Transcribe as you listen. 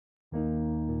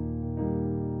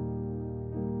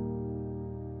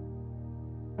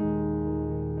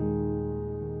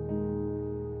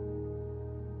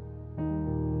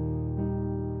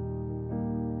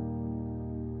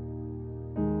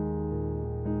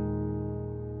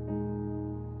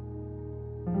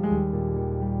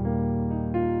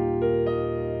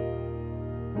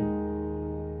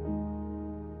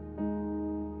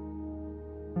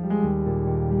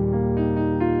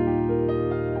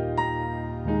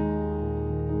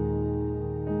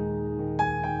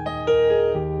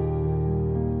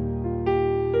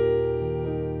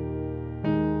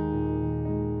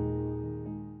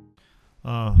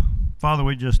Father,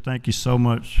 we just thank you so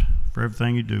much for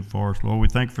everything you do for us, Lord. We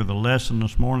thank you for the lesson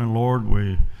this morning, Lord.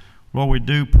 We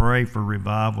do pray for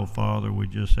revival, Father. We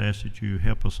just ask that you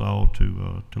help us all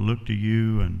to look to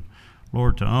you and,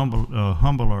 Lord, to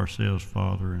humble ourselves,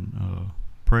 Father, and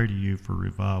pray to you for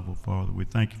revival, Father. We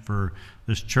thank you for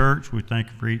this church. We thank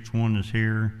you for each one that's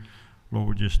here. Lord,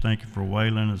 we just thank you for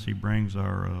Waylon as he brings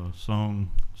our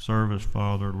song service,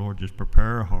 Father. Lord, just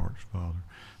prepare our hearts, Father.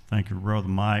 Thank you for Brother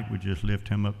Mike. We just lift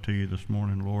him up to you this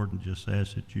morning, Lord, and just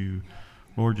ask that you,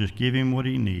 Lord, just give him what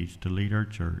he needs to lead our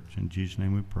church. In Jesus'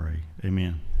 name we pray.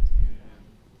 Amen.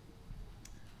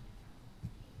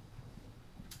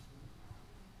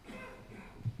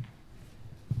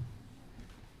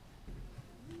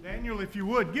 Daniel, if you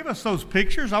would, give us those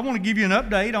pictures. I want to give you an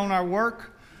update on our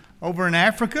work over in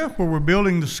Africa where we're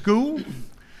building the school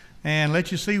and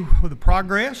let you see the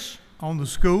progress on the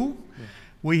school.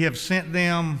 We have sent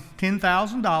them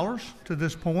 $10,000 to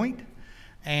this point,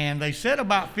 and they said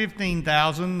about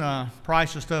 $15,000.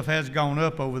 Price of stuff has gone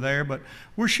up over there, but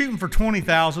we're shooting for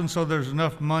 $20,000, so there's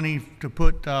enough money to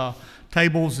put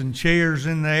tables and chairs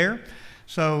in there.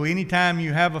 So anytime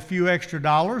you have a few extra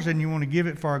dollars and you want to give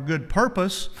it for a good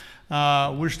purpose,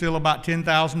 we're still about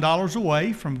 $10,000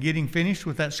 away from getting finished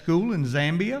with that school in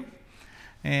Zambia.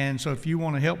 And so if you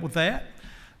want to help with that,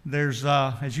 there's,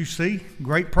 as you see,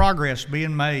 great progress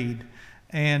being made.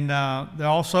 And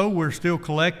also, we're still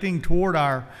collecting toward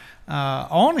our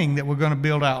awning that we're going to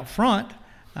build out front.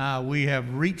 We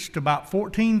have reached about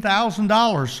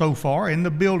 $14,000 so far in the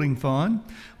building fund.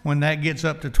 When that gets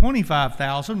up to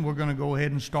 $25,000, we're going to go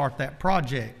ahead and start that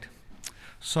project.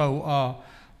 So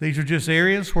these are just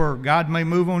areas where God may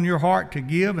move on your heart to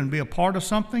give and be a part of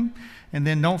something. And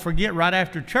then don't forget, right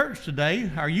after church today,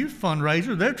 our youth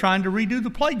fundraiser, they're trying to redo the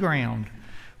playground.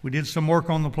 We did some work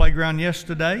on the playground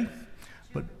yesterday,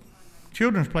 but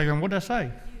children's playground, what did I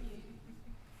say?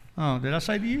 Oh, did I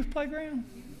say the youth playground?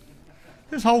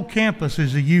 This whole campus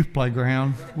is a youth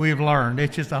playground, we've learned.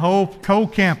 It's just a whole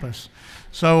campus.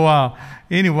 So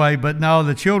anyway, but no,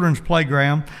 the children's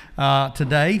playground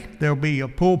today, there'll be a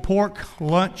pulled pork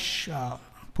lunch,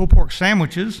 pulled pork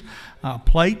sandwiches.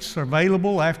 Plates are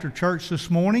available after church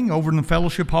this morning over in the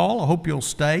fellowship hall. I hope you'll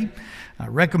stay.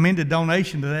 Recommended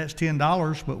donation to that's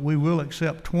 $10, but we will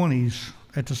accept 20s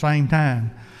at the same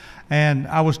time. And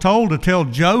I was told to tell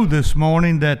Joe this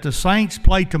morning that the Saints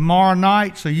play tomorrow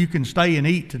night, so you can stay and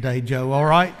eat today, Joe, all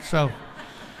right? So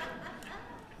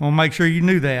I want to make sure you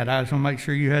knew that. I just want to make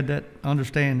sure you had that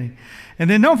understanding. And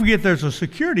then don't forget there's a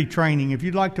security training. If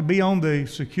you'd like to be on the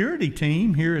security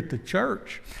team here at the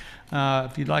church,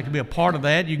 if you'd like to be a part of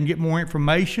that, you can get more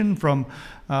information from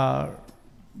Brother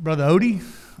Odie.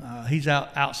 He's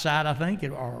outside, I think,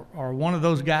 or one of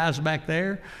those guys back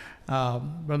there.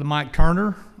 Brother Mike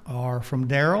Turner, or from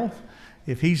Darrell,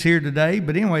 if he's here today.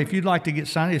 But anyway, if you'd like to get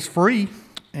signed, it's free,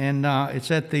 and it's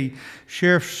at the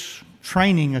Sheriff's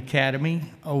Training Academy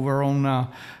over on,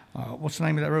 what's the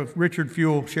name of that road?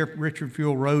 Sheriff Richard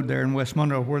Fuel Road there in West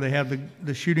Monroe, where they have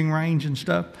the shooting range and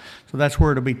stuff. So that's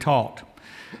where it'll be taught.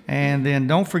 And then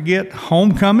don't forget,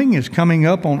 homecoming is coming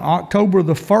up on October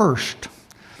the 1st.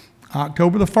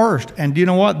 October the 1st. And do you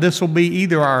know what? This will be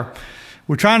either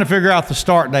we're trying to figure out the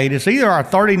start date. It's either our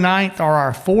 39th or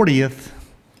our 40th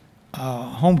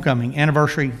homecoming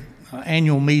anniversary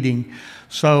annual meeting.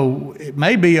 So it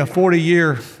may be a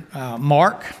 40-year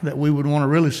mark that we would want to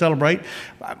really celebrate.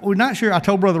 We're not sure. I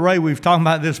told Brother Ray, we've talked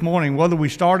about this morning, whether we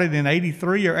started in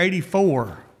 83 or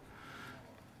 84.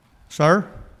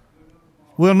 Sir?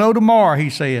 We'll know tomorrow, he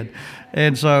said.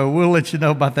 And so we'll let you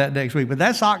know about that next week. But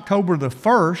that's October the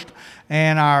 1st,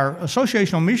 and our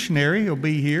associational missionary will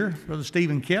be here, Brother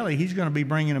Stephen Kelly. He's going to be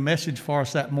bringing a message for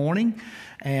us that morning.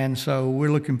 And so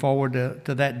we're looking forward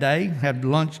to that day. Have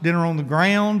lunch, dinner on the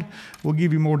ground. We'll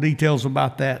give you more details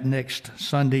about that next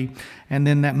Sunday. And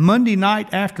then that Monday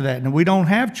night after that. Now, we don't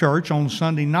have church on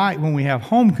Sunday night when we have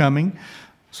homecoming,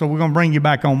 so we're going to bring you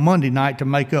back on Monday night to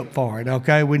make up for it,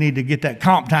 okay? We need to get that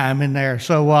comp time in there.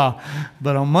 So,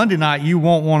 but on Monday night, you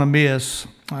won't want to miss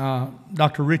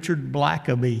Dr. Richard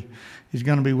Blackaby. He's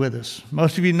going to be with us.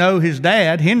 Most of you know his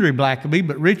dad, Henry Blackaby,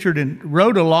 but Richard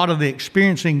wrote a lot of the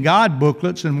Experiencing God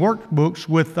booklets and workbooks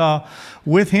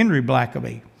with Henry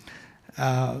Blackaby.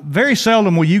 Very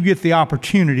seldom will you get the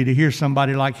opportunity to hear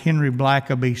somebody like Henry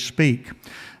Blackaby speak.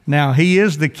 Now, he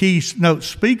is the keynote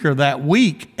speaker that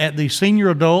week at the Senior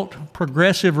Adult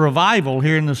Progressive Revival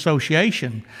here in the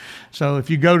association. So if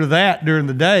you go to that during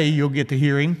the day, you'll get to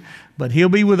hear him. But he'll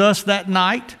be with us that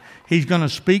night. He's going to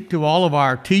speak to all of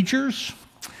our teachers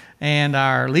and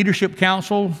our leadership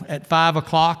council at 5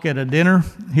 o'clock at a dinner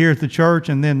here at the church,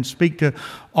 and then speak to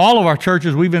all of our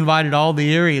churches. We've invited all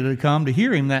the area to come to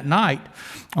hear him that night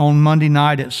on Monday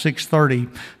night at 6:30.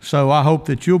 So I hope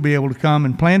that you'll be able to come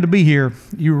and plan to be here.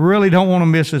 You really don't want to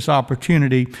miss this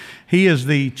opportunity. He is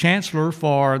the chancellor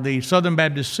for the Southern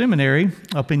Baptist Seminary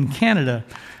up in Canada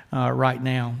right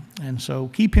now. And so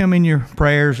keep him in your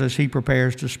prayers as he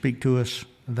prepares to speak to us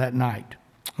that night.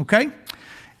 Okay?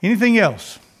 Anything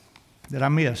else that I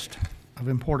missed of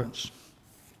importance?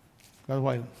 Brother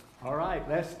Whalen. All right,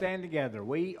 let's stand together.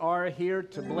 We are here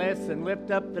to bless and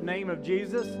lift up the name of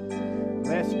Jesus.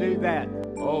 Let's do that.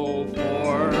 Oh,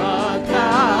 for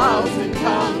 1,000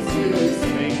 tongues to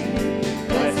sing,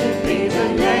 blessed be the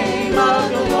name of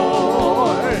the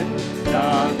Lord,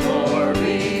 the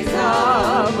glories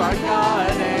of our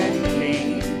God and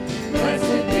King.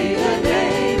 Blessed be the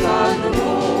name of the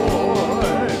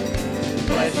Lord.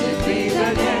 Blessed be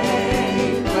the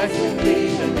name, blessed be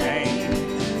the name,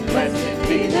 blessed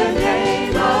be the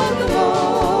name of the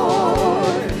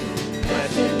Lord.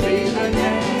 Blessed be the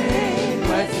name,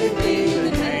 blessed be the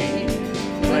name,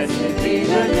 blessed be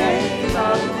the name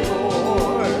of the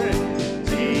Lord.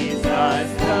 Jesus,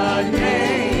 the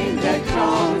name that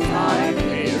calms my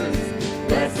fears.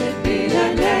 Blessed be the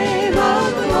name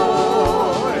of the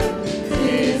Lord.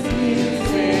 His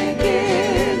music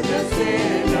in the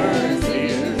sinner's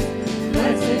ears.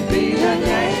 Blessed be the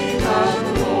name of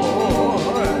the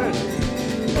Lord.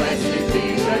 Blessed be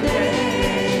the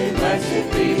name, blessed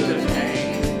be the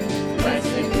name,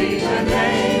 blessed be the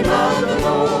name of the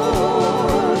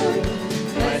Lord.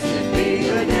 Blessed be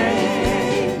the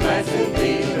name, blessed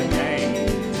be the name,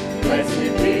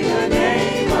 blessed be the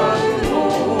name of the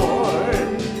Lord.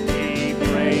 He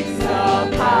breaks the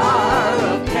power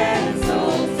of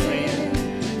canceled sin.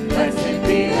 Blessed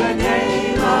be the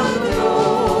name of the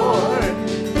Lord.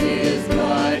 His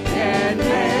blood can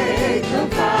make the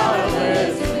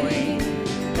foulest clean.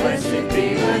 Blessed be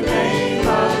the name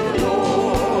of the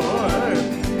Lord.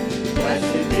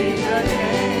 Blessed be the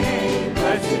name,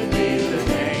 blessed be the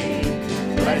name,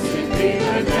 blessed be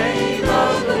the name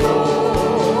of the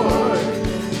Lord.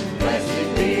 Blessed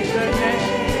be the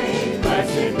name,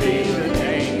 blessed be the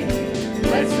name,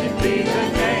 blessed be the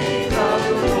name of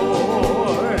the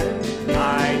Lord. I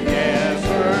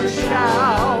never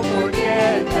shall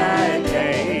forget that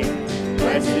day.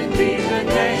 Blessed be the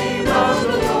name of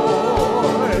the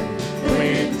Lord.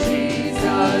 When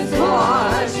Jesus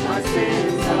washed my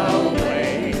sins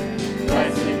away.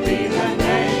 Blessed be the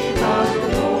name of the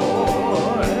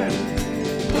Lord.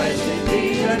 Blessed be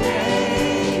the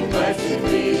name, blessed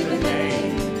be the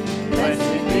name,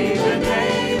 blessed be the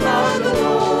name of the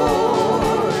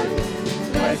Lord.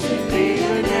 Blessed be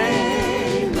the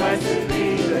name, blessed be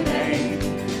the name,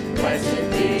 blessed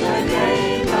be the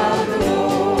name of the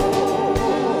Lord.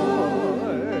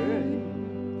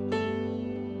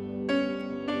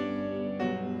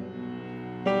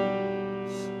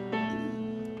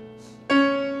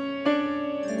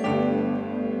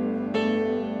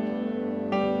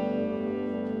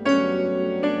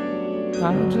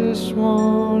 I just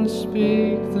want to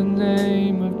speak the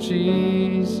name of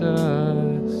Jesus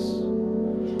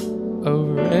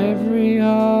over every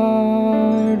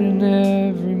heart and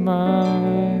every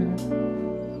mind.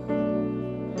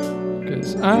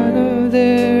 'Cause I know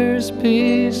there's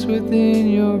peace within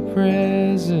your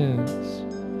presence.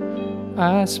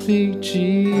 I speak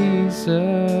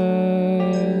Jesus.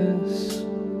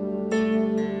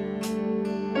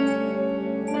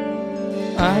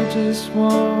 I just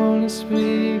want to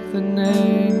speak the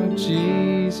name of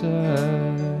Jesus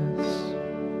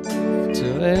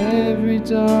till every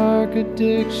dark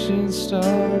addiction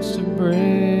starts to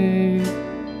break,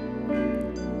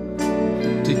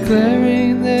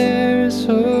 declaring there is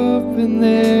hope and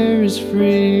there is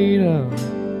freedom.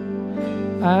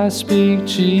 I speak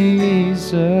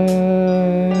Jesus.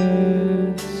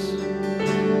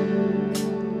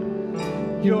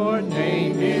 Your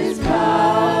name is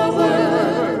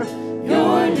power.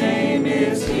 Your name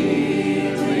is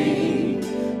healing.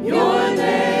 Your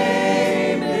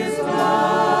name is life.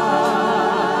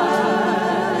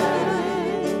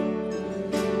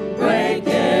 Break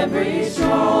every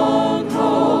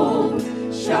stronghold.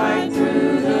 Shine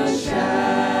through the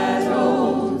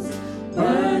shadows.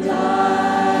 Burn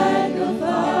like a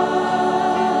fire.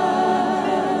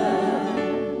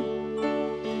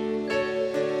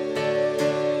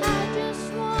 I just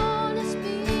wanna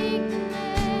speak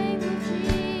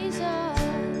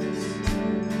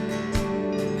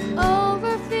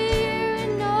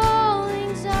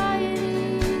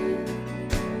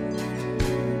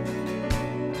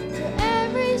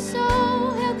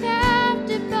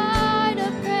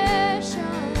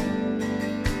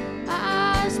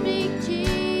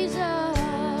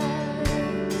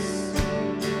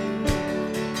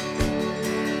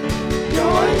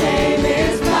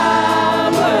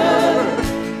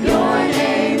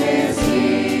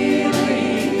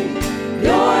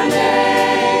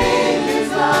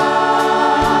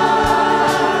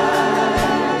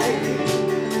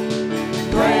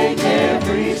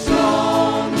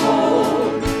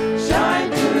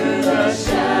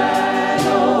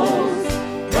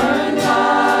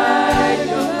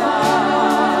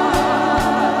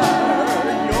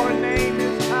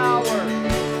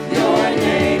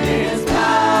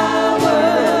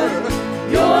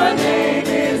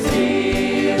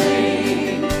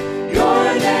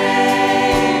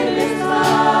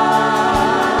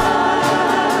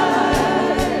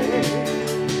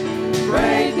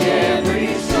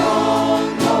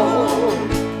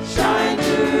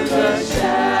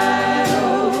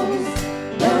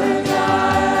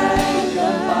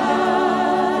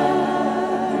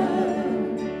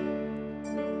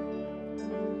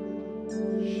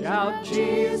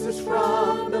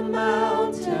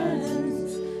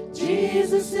mountains,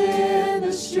 Jesus in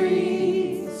the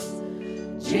streets,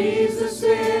 Jesus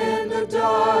in the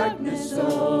darkness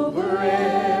over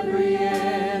every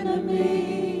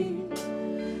enemy.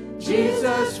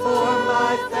 Jesus for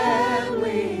my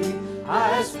family,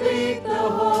 I speak the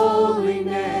holy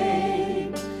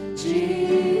name,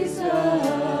 Jesus.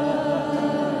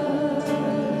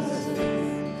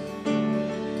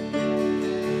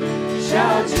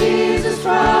 Shout Jesus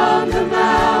from the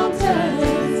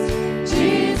mountains,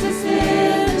 Jesus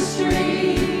in the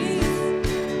streets,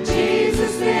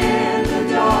 Jesus in the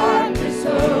darkness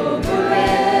over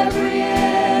every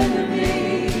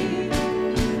enemy.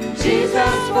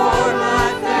 Jesus for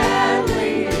my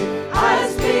family, I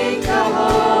speak the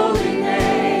holy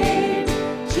name,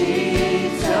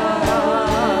 Jesus.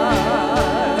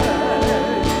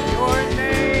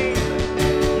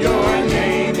 Your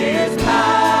name is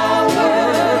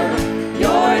power,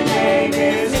 your name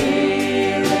is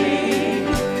healing,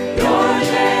 your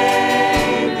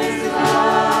name is life.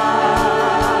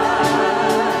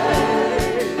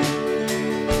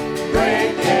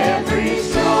 Break every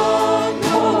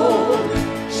stronghold,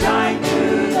 shine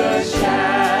through the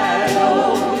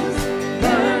shadows,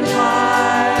 burn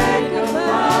like a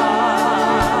fire.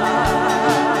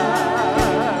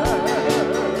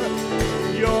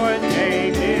 Your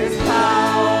name is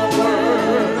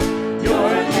power,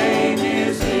 your name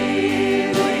is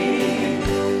healing,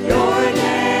 your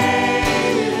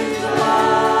name is life.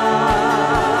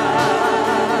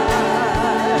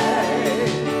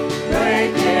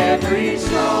 Break every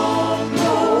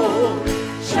stronghold,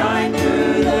 shine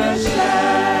through the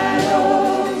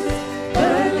shadows,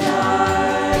 burn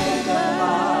like a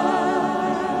fire.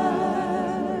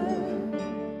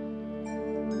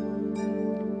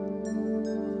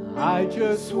 I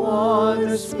just want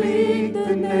to speak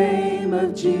the name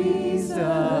of Jesus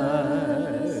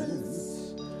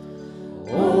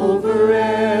over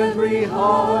every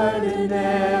heart and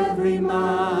every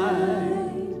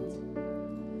mind.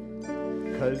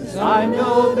 'Cause I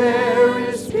know there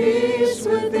is peace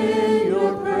within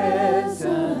your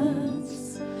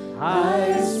presence.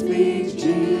 I speak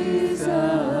Jesus.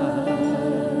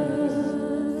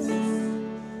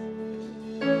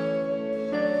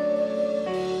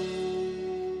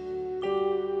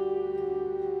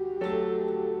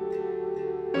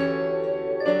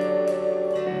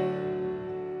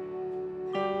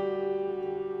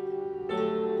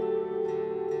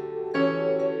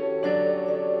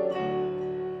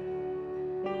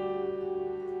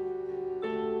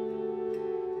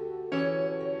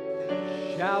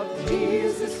 Shout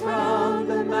Jesus from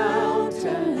the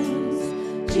mountains,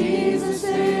 Jesus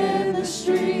in the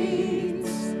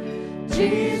streets,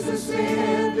 Jesus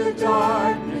in the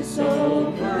darkness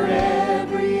over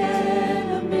every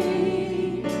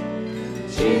enemy.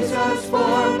 Jesus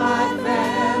for my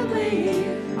family,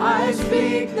 I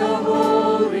speak the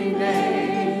holy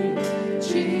name,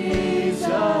 Jesus.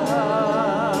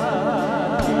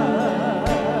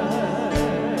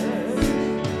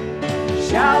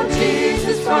 Shout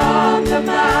Jesus from the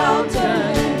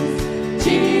mountains,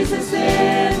 Jesus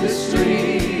in the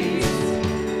streets,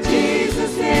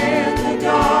 Jesus in the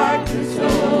darkness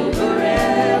over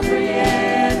every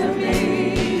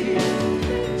enemy.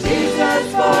 Jesus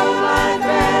for my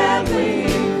family,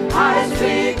 I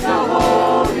speak the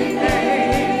holy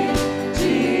name,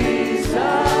 Jesus.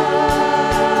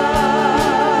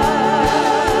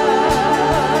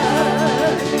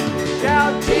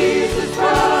 Shout Jesus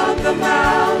from the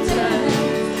mountains,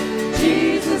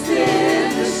 Jesus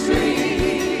in the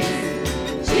streets,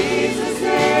 Jesus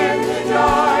in the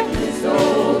darkness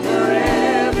over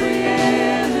every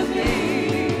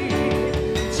enemy.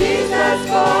 Jesus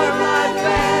for my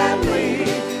family,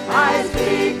 I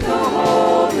speak the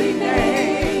holy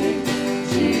name,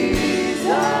 Jesus.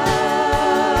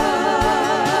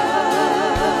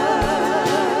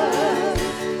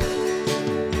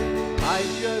 I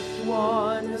just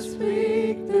want to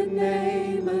speak the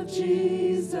name of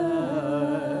Jesus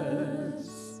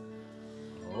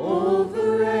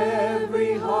over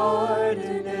every heart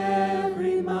and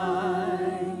every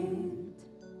mind.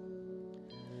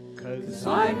 'Cause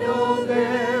I know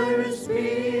there is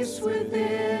peace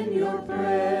within your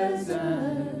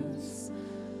presence.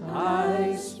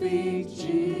 I speak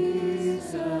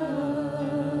Jesus.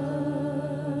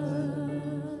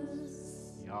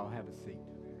 Y'all have a seat.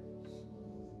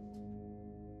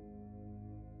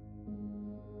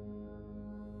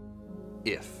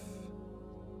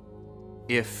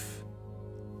 If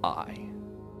I.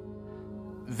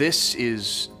 This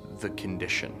is the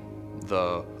condition,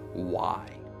 the why,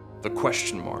 the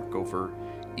question mark over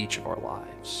each of our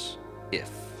lives.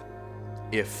 If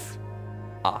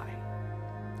I.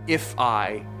 If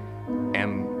I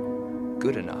am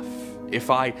good enough, if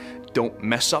I don't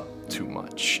mess up too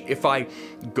much, if I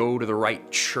go to the right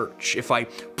church, if I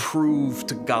prove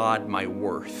to God my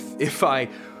worth, if I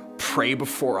pray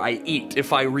before I eat,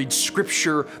 if I read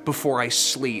scripture before I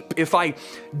sleep, if I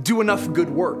do enough good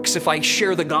works, if I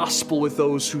share the gospel with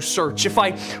those who search, if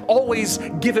I always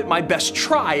give it my best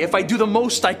try, if I do the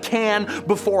most I can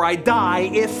before I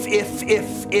die,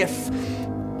 if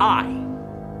I.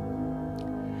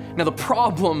 Now the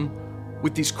problem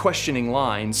with these questioning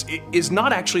lines is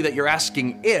not actually that you're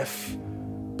asking if,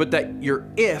 but that your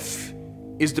if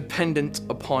is dependent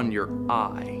upon your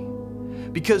I.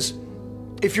 Because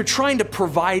if you're trying to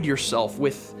provide yourself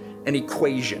with an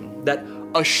equation that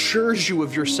assures you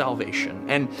of your salvation,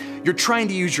 and you're trying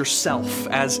to use yourself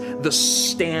as the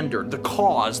standard, the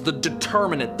cause, the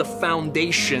determinant, the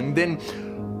foundation, then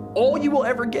all you will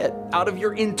ever get out of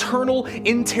your internal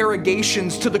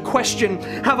interrogations to the question,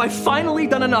 have I finally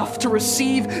done enough to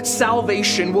receive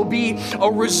salvation, will be a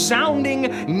resounding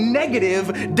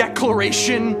negative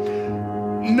declaration.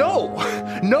 No,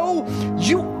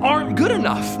 you aren't good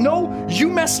enough. No, you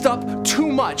messed up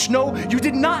too much. No, you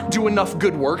did not do enough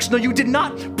good works. No, you did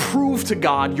not prove to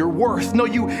God your worth. No,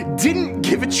 you didn't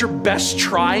give it your best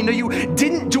try. No, you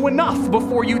didn't do enough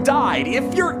before you died.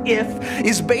 If your if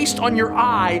is based on your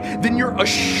I, then your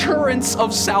assurance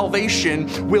of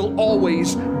salvation will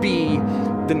always be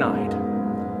denied.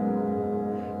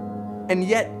 And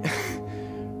yet,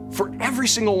 for every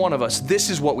single one of us,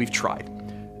 this is what we've tried.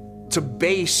 To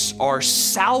base our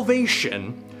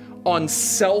salvation on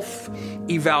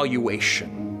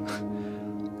self-evaluation.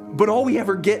 But all we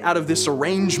ever get out of this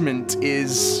arrangement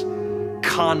is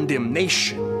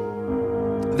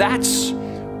condemnation. That's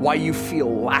why you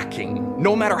feel lacking,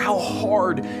 no matter how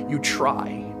hard you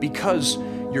try, because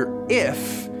your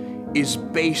if is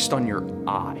based on your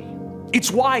I. It's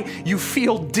why you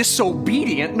feel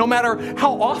disobedient no matter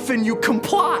how often you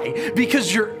comply,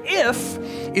 because your if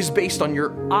is based on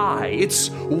your I. It's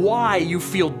why you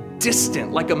feel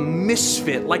distant, like a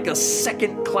misfit, like a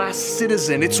second-class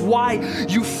citizen. It's why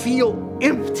you feel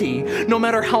empty no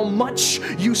matter how much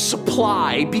you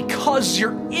supply, because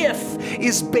your if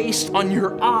is based on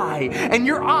your I, and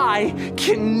your I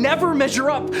can never measure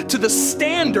up to the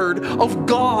standard of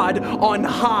God on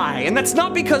high. And that's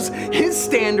not because His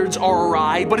standards are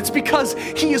awry, but it's because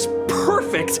He is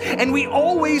perfect, and we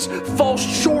always fall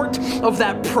short of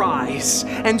that prize.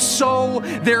 And so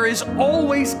there is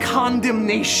always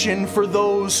condemnation for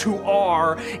those who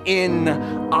are in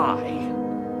I.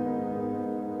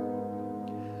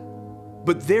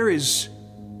 But there is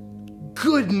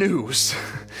good news.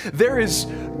 There is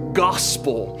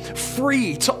gospel,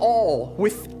 free to all,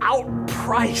 without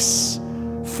price.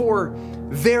 For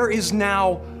there is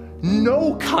now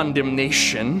no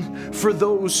condemnation for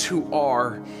those who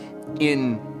are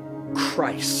in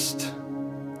Christ.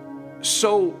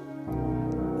 So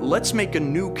let's make a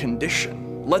new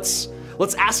condition. Let's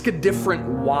ask a different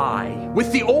why.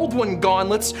 With the old one gone,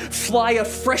 let's fly a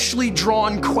freshly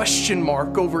drawn question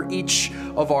mark over each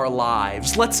of our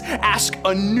lives. Let's ask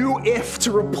a new if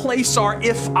to replace our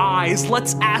if I's.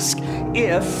 Let's ask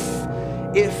if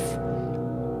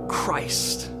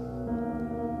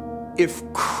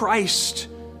Christ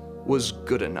was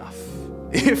good enough.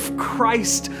 If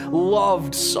Christ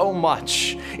loved so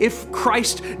much, if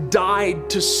Christ died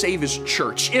to save His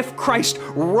church, if Christ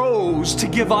rose to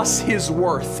give us His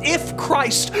worth, if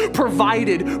Christ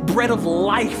provided bread of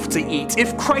life to eat,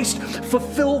 if Christ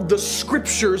fulfilled the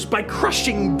scriptures by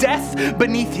crushing death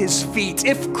beneath His feet,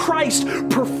 if Christ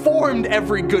performed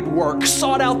every good work,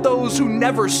 sought out those who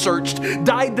never searched,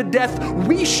 died the death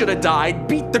we should have died,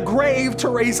 beat the grave to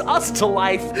raise us to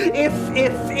life, if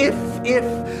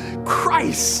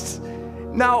Christ.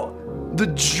 Now, the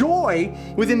joy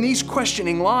within these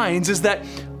questioning lines is that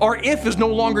our if is no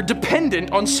longer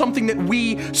dependent on something that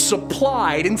we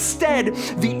supplied. Instead,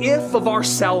 the if of our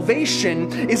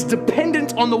salvation is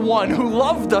dependent on the one who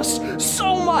loved us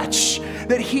so much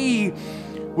that He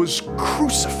was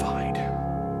crucified.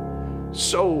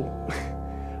 So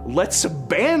let's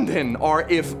abandon our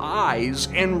if I's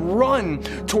and run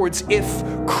towards if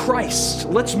Christ.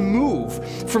 Let's move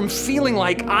from feeling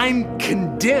like I'm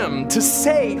condemned to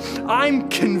say I'm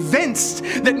convinced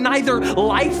that neither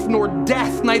life nor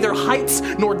death, neither heights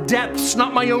nor depths,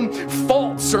 not my own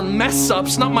faults or mess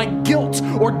ups, not my guilt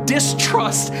or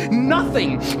distrust,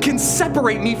 nothing can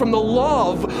separate me from the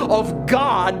love of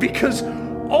God, because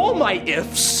all my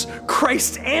ifs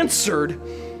Christ answered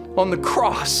on the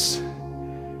cross.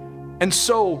 And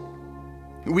so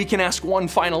we can ask one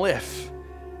final if,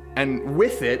 and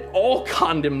with it, all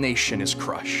condemnation is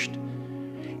crushed.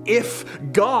 If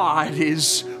God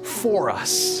is for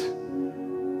us,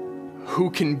 who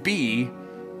can be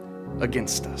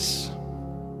against us?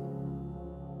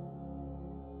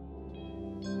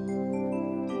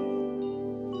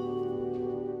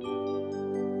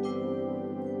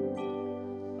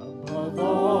 Above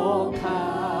all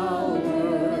powers,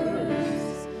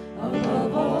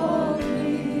 above all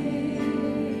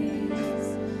kings,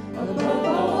 above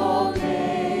all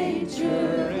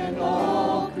nature and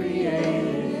all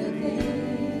created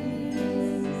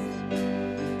things,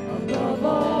 above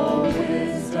all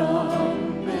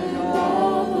wisdom and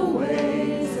all the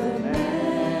ways of man,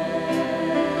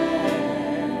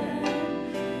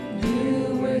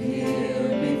 you were here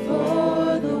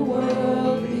before the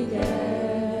world began.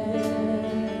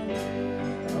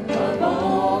 Above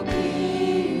all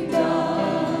kingdoms,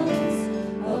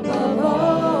 above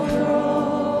all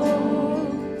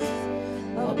thrones,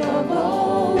 above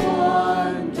all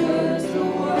wonders the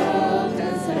world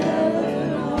has ever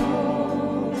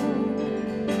known,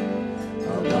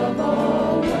 above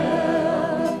all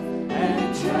wealth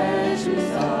and treasures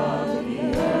of the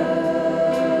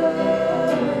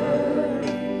earth,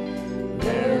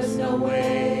 there's no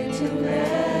way to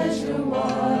measure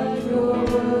what you're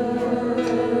worth.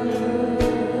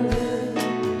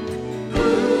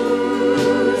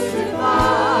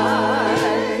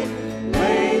 Crucified,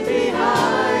 laid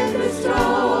behind the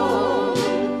stone,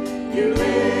 you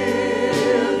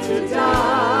lived to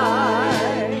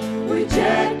die,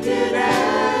 rejected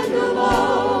and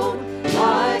alone,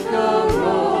 like a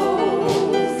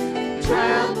rose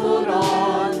trampled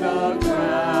on the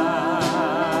ground.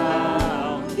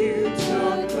 You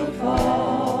took the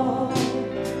fall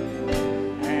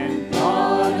and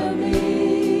thought of me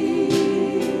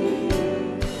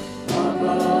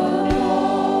above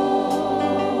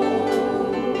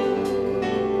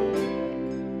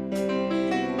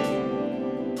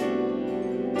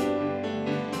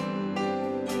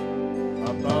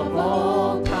above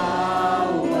all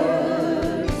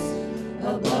powers,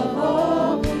 above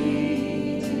all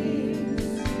kings,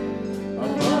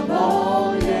 above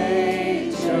all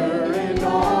nature and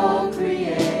all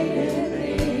created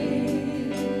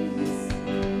things,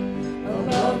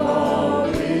 above all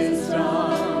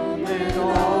wisdom and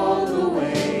all the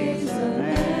ways of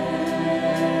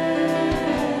man,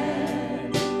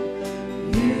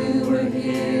 you were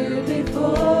here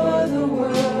before the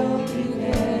world began.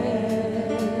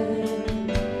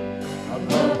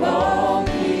 Above all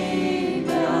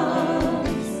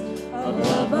kingdoms,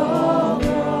 above all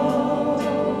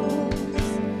thrones,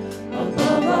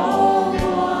 above all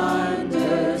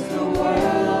wonders the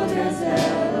world has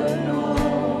ever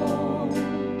known,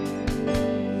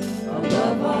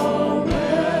 above all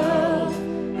wealth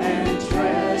and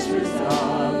treasures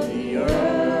of the earth,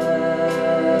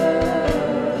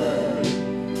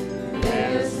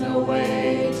 there's no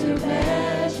way to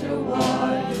measure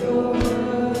what you're worth.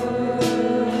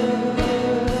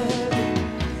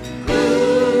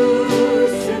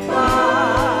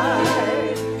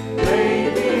 Crucified,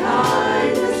 laid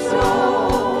behind the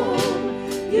stone,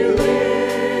 you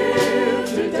lived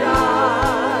to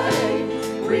die,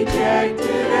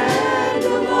 rejected and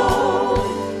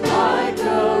alone, like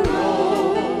a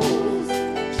rose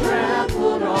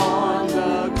trampled on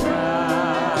the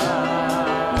ground.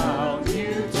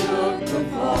 You took the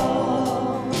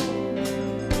fall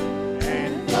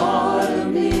and thought of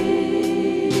me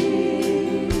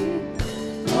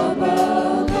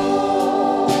above all.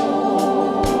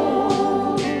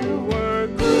 You were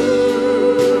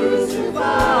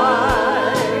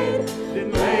crucified,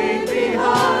 then laid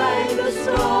behind the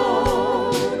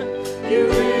stone. You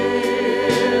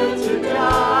lived to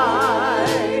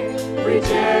die,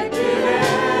 rejected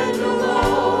and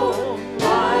alone,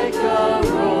 like a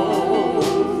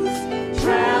rose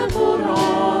trampled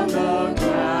on the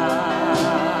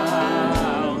ground.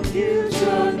 You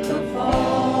took the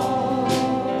fall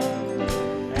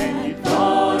and you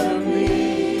thought of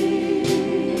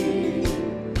me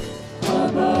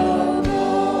above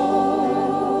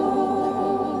all,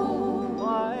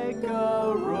 like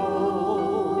a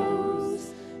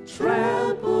rose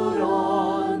trampled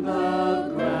on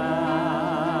the ground.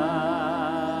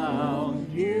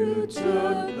 You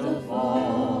took the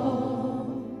fall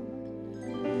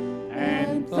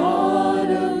and thought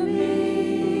of me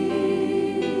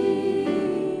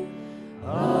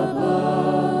above all.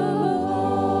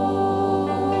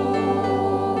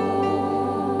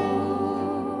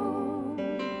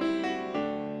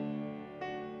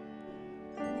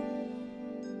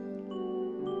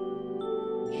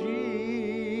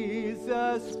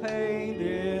 Jesus paid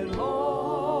it all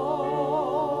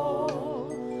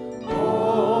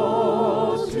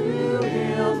to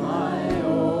him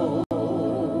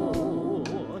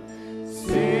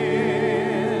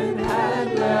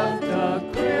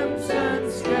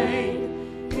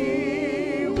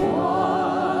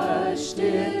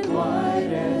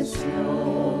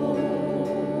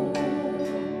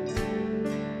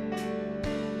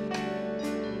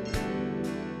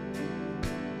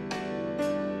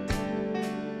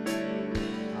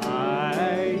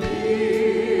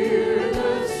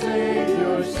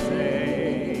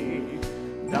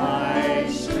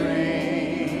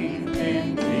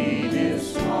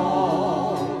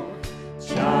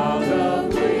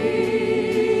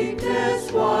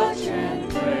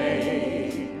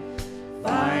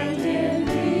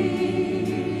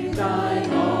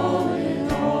my all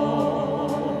in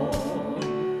all.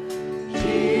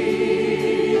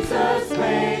 Jesus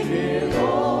paid it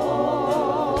all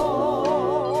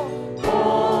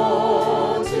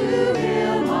to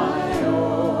Him I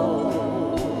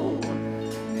owe.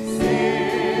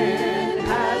 Sin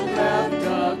had left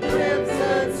a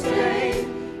crimson stain,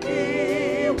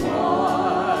 He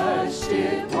washed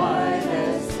it white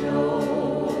as snow.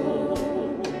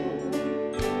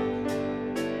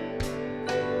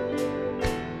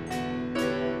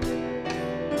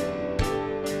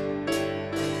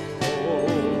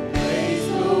 Praise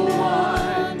the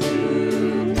one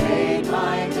who paid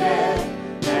my debt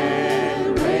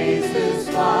and raised His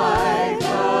life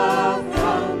up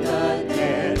from the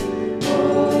dead.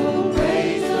 Oh,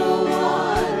 praise the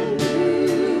one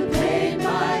who paid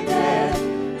my debt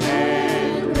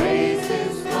and raised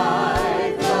His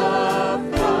life up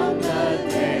from the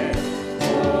dead.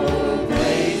 Oh,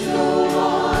 praise the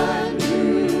one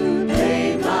who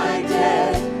paid my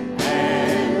debt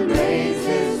and raised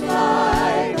His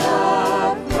life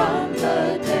up from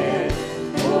the dead.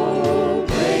 Oh,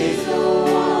 praise the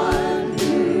one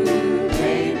who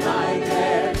paid my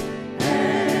debt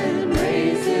and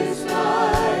raised His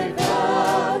life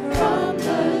up from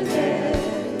the dead.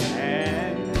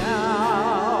 And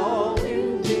now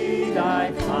indeed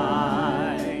I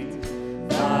find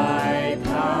Thy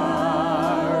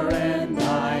power and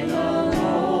Thine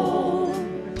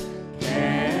alone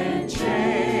can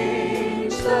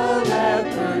change the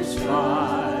leper's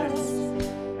spots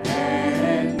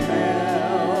and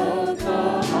melt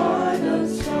the heart of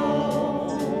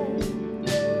stone.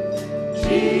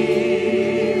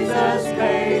 Jesus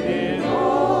paid it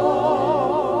all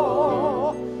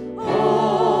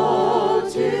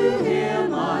to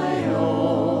Him I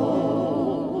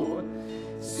owe.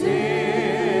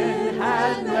 Sin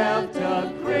had left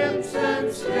a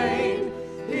crimson stain,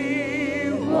 He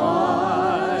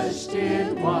washed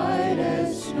it white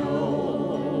as snow.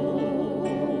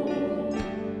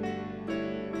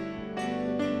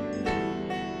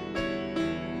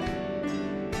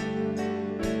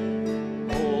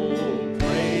 Oh,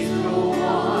 praise the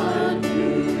one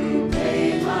who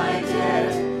paid my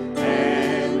debt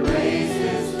and raised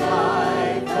His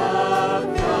life up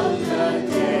from the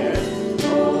dead.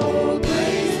 Oh,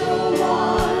 praise the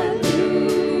one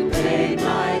who paid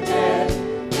my debt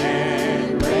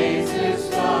and raised His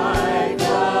life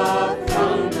up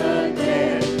from the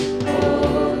dead.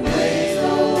 Oh, praise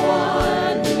the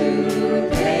one who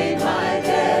paid my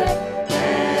debt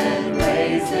and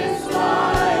raised His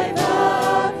life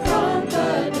up from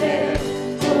the dead.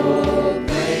 Oh,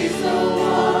 praise the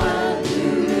one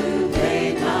who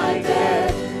paid my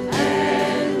debt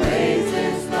and raised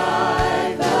His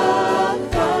life up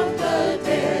from the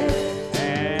dead.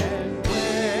 And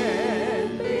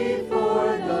when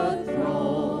before the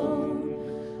throne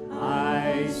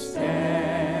I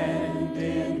stand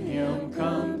in Him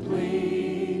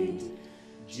complete,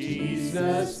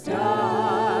 Jesus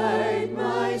died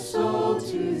my soul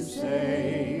to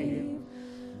save.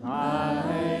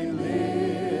 I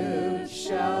live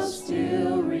shall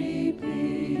still repeat.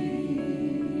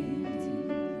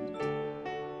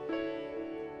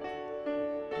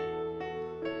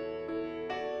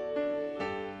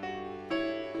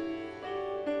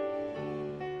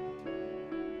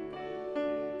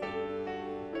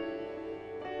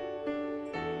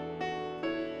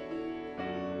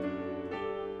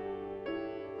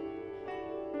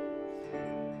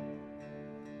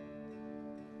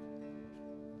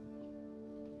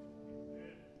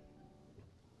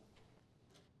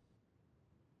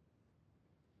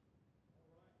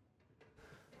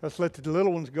 Let's let the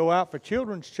little ones go out for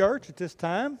children's church at this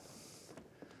time.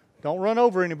 Don't run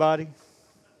over anybody.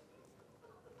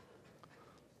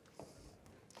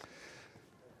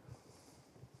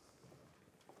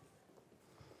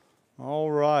 All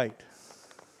right.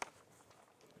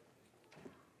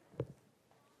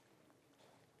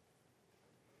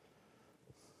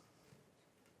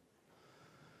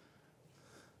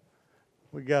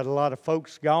 We got a lot of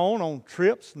folks gone on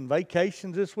trips and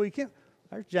vacations this weekend.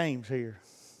 There's James here,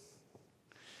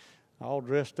 all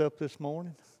dressed up this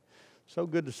morning. So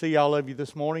good to see all of you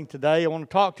this morning. Today I want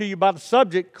to talk to you about a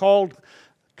subject called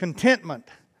contentment.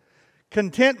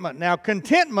 Contentment. Now,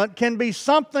 contentment can be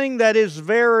something that is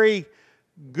very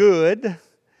good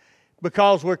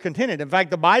because we're contented. In fact,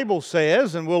 the Bible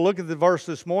says, and we'll look at the verse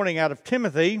this morning out of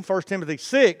Timothy, 1 Timothy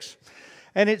 6,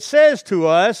 and it says to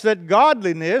us that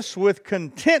godliness with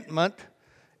contentment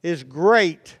is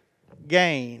great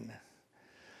gain.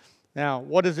 Now,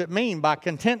 what does it mean by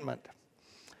contentment?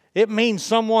 It means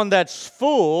someone that's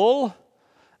full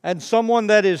and someone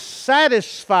that is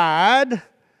satisfied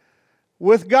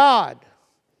with God.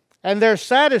 And they're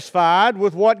satisfied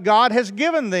with what God has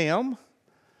given them.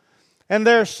 And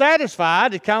they're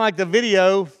satisfied. It's kind of like the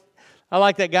video. I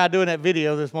like that guy doing that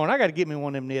video this morning. I got to get me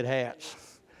one of them knit hats.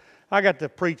 I got to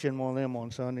preach in one of them on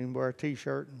Sunday and wear a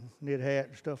t-shirt and knit hat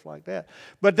and stuff like that.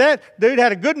 But that dude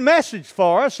had a good message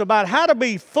for us about how to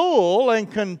be full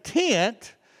and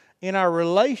content in our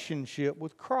relationship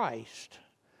with Christ.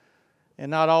 And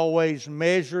not always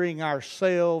measuring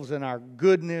ourselves and our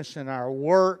goodness and our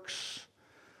works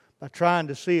by trying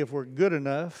to see if we're good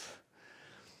enough.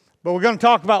 But we're going to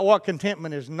talk about what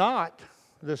contentment is not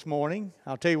this morning.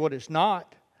 I'll tell you what it's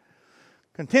not.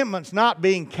 Contentment's not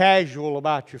being casual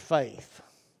about your faith.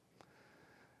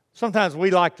 Sometimes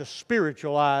we like to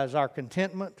spiritualize our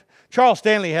contentment. Charles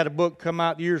Stanley had a book come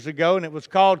out years ago, and it was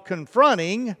called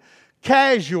Confronting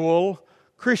Casual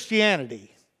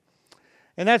Christianity.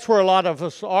 And that's where a lot of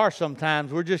us are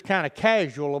sometimes. We're just kind of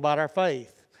casual about our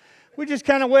faith. We just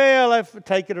kind of, well,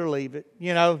 take it or leave it.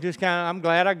 You know, just kind of, I'm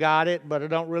glad I got it, but I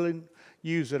don't really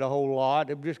use it a whole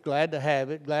lot. I'm just glad to have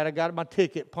it. Glad I got my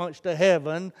ticket punched to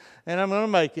heaven, and I'm going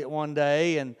to make it one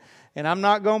day. And I'm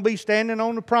not going to be standing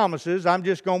on the promises. I'm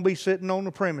just going to be sitting on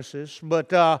the premises. But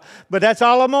that's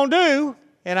all I'm going to do,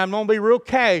 and I'm going to be real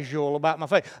casual about my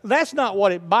faith. That's not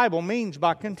what the Bible means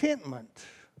by contentment.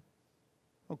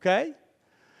 Okay?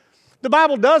 The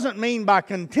Bible doesn't mean by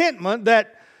contentment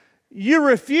that you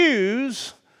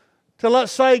refuse to,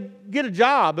 let's say, get a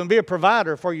job and be a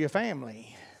provider for your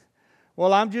family.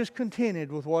 Well, I'm just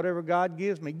contented with whatever God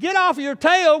gives me. Get off your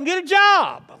tail and get a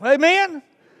job. Amen?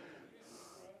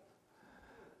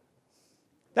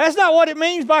 That's not what it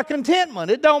means by contentment.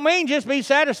 It don't mean just be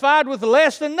satisfied with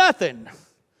less than nothing.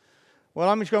 Well,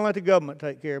 I'm just going to let the government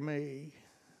take care of me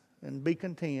and be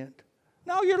content.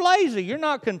 No, you're lazy. You're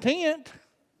not content.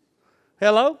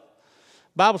 Hello?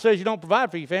 Bible says you don't provide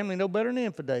for your family no better than an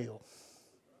infidel.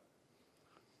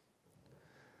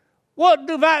 What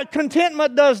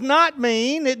contentment does not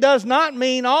mean, it does not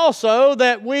mean also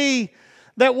that we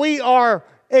are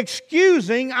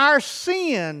excusing our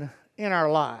sin in our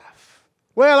life.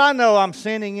 Well, I know I'm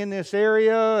sinning in this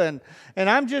area, and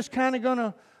I'm just kind of going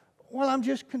to, well, I'm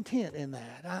just content in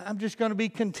that. I'm just going to be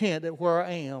content at where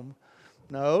I am.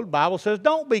 No, the Bible says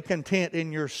don't be content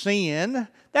in your sin.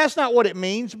 That's not what it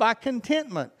means by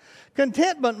contentment.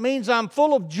 Contentment means I'm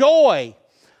full of joy.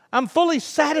 I'm fully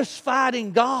satisfied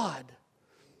in God.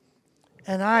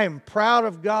 And I am proud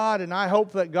of God, and I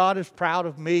hope that God is proud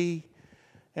of me.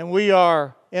 And we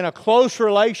are in a close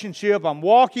relationship. I'm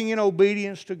walking in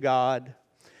obedience to God.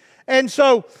 And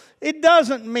so it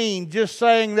doesn't mean just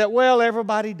saying that, well,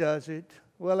 everybody does it.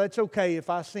 Well, it's okay if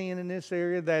I sin in this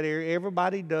area, that area.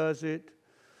 Everybody does it.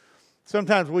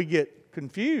 Sometimes we get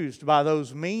confused by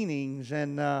those meanings,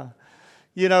 and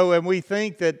and we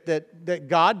think that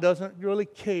God doesn't really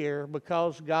care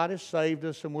because God has saved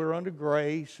us and we're under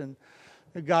grace, and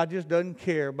God just doesn't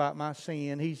care about my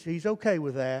sin. He's okay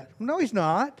with that. No, He's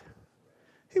not.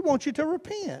 He wants you to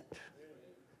repent.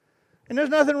 And there's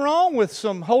nothing wrong with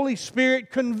some Holy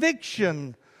Spirit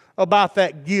conviction about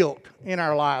that guilt in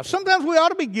our lives. Sometimes we ought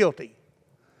to be guilty.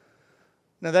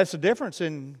 Now, that's the difference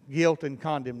in guilt and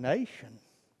condemnation.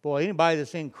 Boy, anybody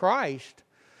that's in Christ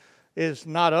is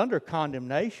not under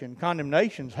condemnation.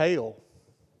 Condemnation's hell,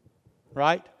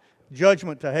 right?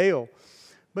 Judgment to hell.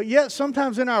 But yet,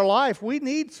 sometimes in our life, we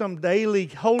need some daily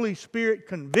Holy Spirit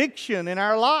conviction in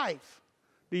our life.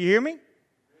 Do you hear me?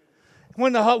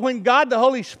 When God the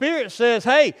Holy Spirit says,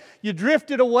 hey, you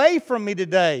drifted away from me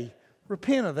today,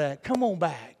 repent of that. Come on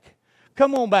back.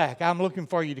 Come on back. I'm looking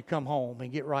for you to come home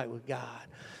and get right with God.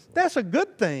 That's a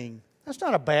good thing. That's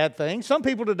not a bad thing. Some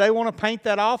people today want to paint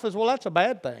that off as, well, that's a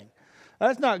bad thing.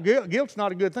 That's not guilt. Guilt's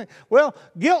not a good thing. Well,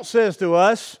 guilt says to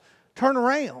us, turn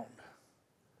around.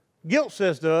 Guilt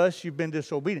says to us, you've been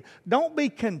disobedient. Don't be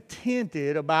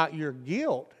contented about your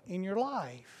guilt in your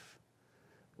life.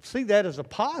 See that as a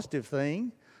positive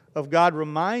thing of God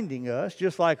reminding us,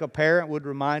 just like a parent would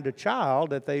remind a child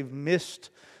that they've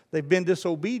been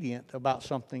disobedient about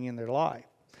something in their life.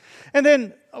 And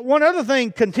then one other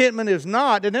thing contentment is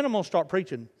not, and then I'm going to start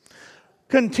preaching.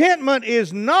 Contentment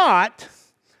is not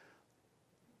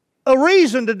a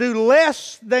reason to do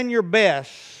less than your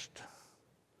best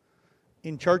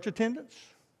in church attendance.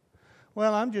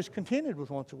 Well, I'm just contented with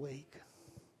once a week.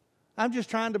 I'm just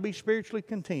trying to be spiritually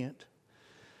content.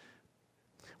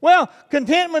 Well,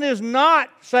 contentment is not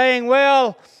saying,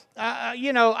 well,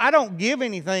 I don't give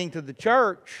anything to the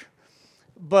church,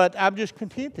 but I'm just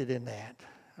contented in that.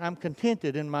 I'm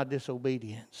contented in my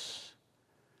disobedience.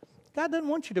 God doesn't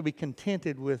want you to be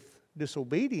contented with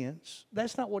disobedience.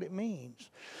 That's not what it means.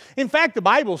 In fact, the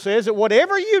Bible says that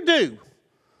whatever you do,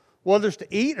 whether it's to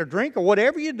eat or drink or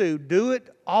whatever you do it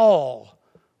all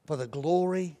for the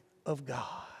glory of God.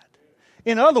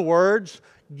 In other words,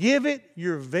 give it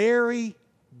your very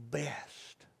best.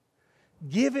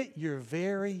 Give it your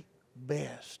very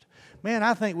best. Man,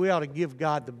 I think we ought to give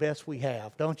God the best we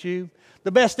have, don't you?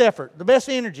 The best effort, the best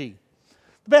energy,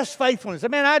 the best faithfulness.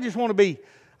 Man, I just want to be,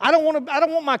 I don't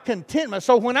want my contentment.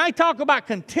 So when I talk about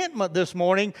contentment this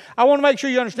morning, I want to make sure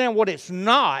you understand what it's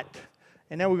not.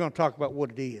 And then we're going to talk about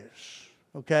what it is,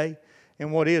 okay?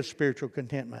 And what is spiritual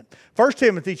contentment. 1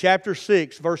 Timothy chapter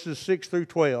 6, verses 6 through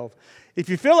 12. If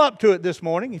you feel up to it this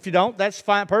morning, if you don't, that's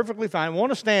fine, perfectly fine. I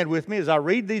want to stand with me as I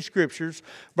read these scriptures,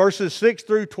 verses 6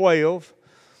 through 12.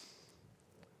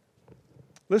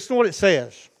 Listen to what it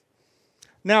says.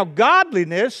 Now,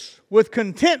 godliness with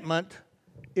contentment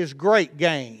is great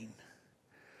gain.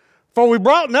 For we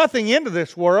brought nothing into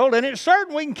this world, and it's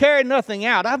certain we can carry nothing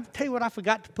out. I'll tell you what I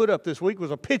forgot to put up this week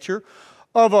was a picture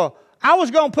of I was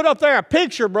going to put up there a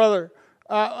picture, brother,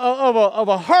 of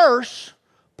a hearse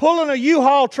pulling a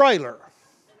U-Haul trailer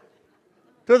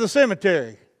to the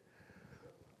cemetery.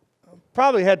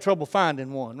 Probably had trouble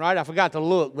finding one, right? I forgot to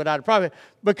look, but I'd probably,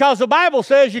 because the Bible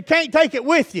says you can't take it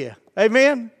with you.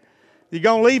 Amen? You're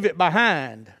going to leave it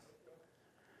behind.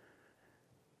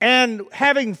 And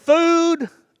having food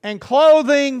and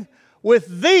clothing,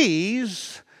 with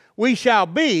these we shall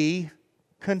be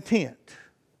content.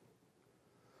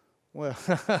 Well,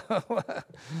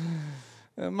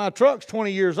 my truck's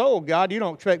 20 years old, God. You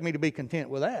don't expect me to be content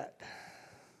with that.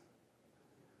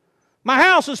 My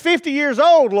house is 50 years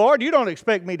old, Lord. You don't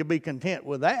expect me to be content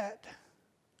with that.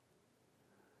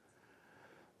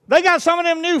 They got some of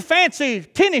them new fancy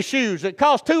tennis shoes that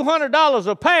cost $200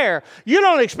 a pair. You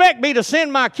don't expect me to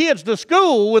send my kids to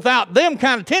school without them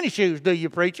kind of tennis shoes, do you,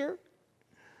 preacher?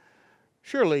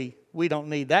 Surely we don't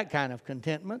need that kind of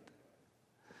contentment.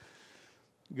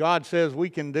 God says we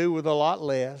can do with a lot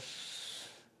less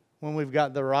when we've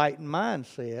got the right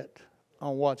mindset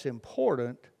on what's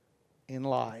important in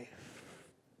life.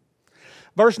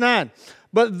 Verse 9,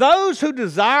 but those who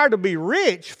desire to be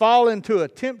rich fall into a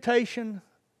temptation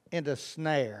and a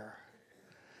snare,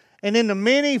 and into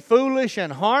many foolish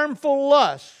and harmful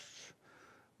lusts,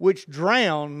 which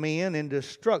drown men in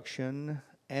destruction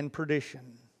and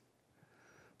perdition.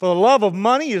 For the love of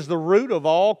money is the root of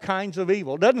all kinds of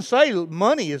evil. It doesn't say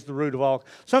money is the root of all.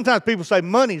 Sometimes people say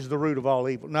money is the root of all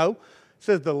evil. No, it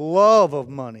says the love of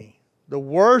money, the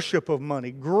worship of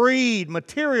money, greed,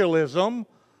 materialism,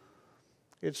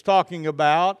 it's talking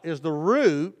about is the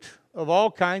root of all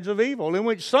kinds of evil, in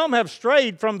which some have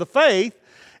strayed from the faith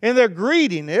in their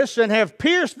greediness and have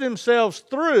pierced themselves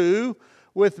through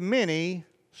with many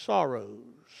sorrows.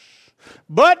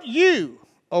 But you,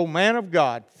 O man of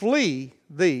God, flee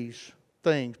these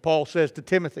things, Paul says to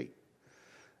Timothy,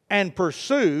 and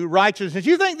pursue righteousness.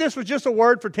 You think this was just a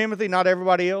word for Timothy, not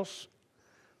everybody else?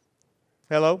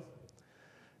 Hello?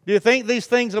 Do you think these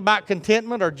things about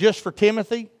contentment are just for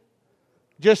Timothy?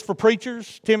 Just for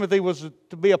preachers? Timothy was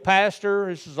to be a pastor.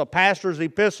 This is a pastor's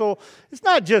epistle. It's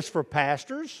not just for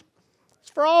pastors. It's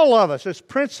for all of us. It's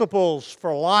principles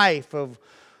for life of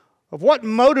what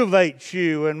motivates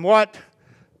you and what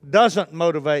doesn't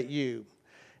motivate you.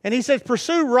 And he says,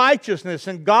 pursue righteousness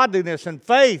and godliness and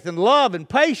faith and love and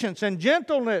patience and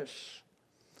gentleness.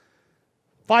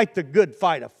 Fight the good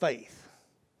fight of faith.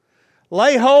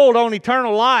 Lay hold on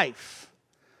eternal life,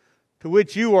 to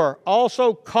which you are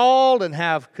also called and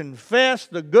have confessed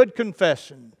the good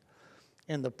confession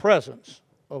in the presence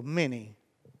of many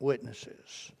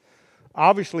witnesses.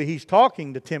 Obviously, he's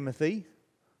talking to Timothy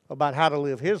about how to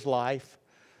live his life,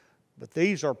 but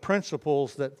these are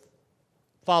principles that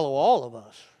follow all of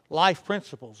us, life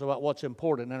principles about what's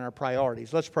important in our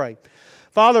priorities. Let's pray.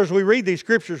 Father, as we read these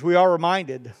scriptures, we are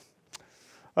reminded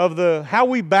of how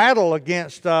we battle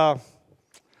against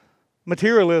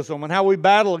materialism and how we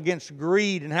battle against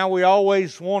greed and how we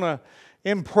always want to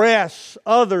impress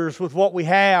others with what we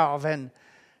have. And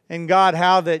God,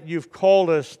 how that you've called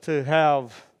us to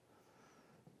have,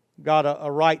 God,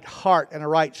 a right heart and a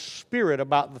right spirit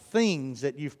about the things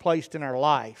that you've placed in our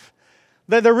life.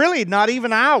 That they're really not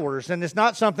even ours, and it's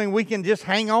not something we can just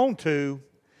hang on to.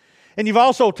 And you've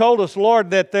also told us, Lord,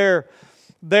 that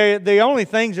the only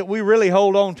things that we really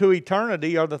hold on to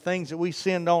eternity are the things that we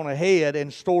send on ahead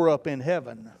and store up in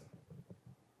heaven.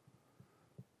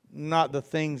 Not the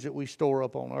things that we store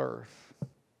up on earth.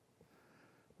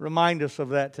 Remind us of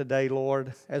that today,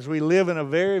 Lord, as we live in a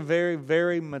very, very,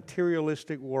 very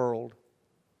materialistic world.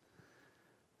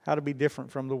 How to be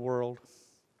different from the world.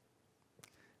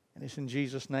 And it's in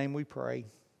Jesus' name we pray.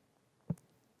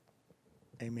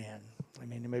 Amen.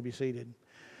 Amen. You may be seated.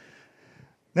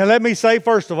 Now let me say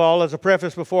first of all, as a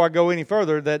preface before I go any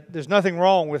further, that there's nothing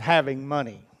wrong with having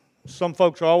money. Some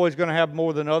folks are always going to have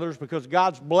more than others because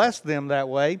God's blessed them that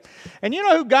way. And you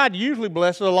know who God usually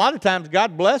blesses? A lot of times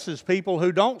God blesses people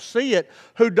who don't see it,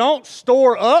 who don't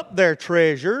store up their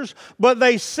treasures, but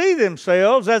they see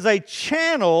themselves as a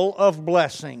channel of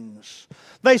blessings.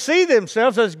 They see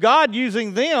themselves as God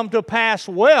using them to pass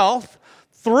wealth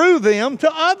through them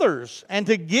to others and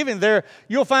to giving.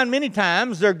 You'll find many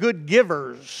times they're good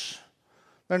givers.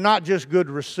 They're not just good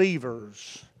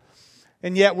receivers.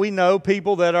 And yet we know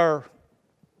people that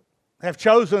have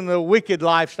chosen the wicked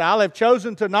lifestyle, have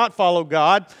chosen to not follow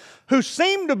God, who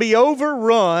seem to be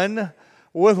overrun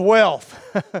with wealth.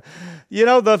 You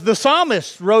know, the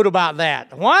psalmist wrote about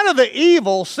that. Why do the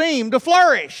evil seem to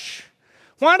flourish?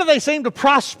 Why do they seem to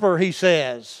prosper, he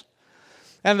says.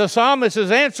 And the psalmist is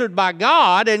answered by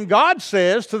God, and God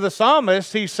says to the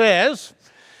psalmist, he says,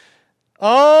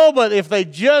 oh, but if they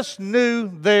just knew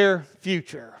their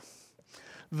future.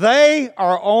 They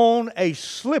are on a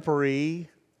slippery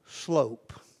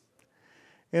slope.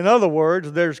 In other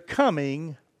words, there's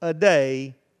coming a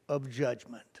day of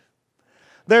judgment.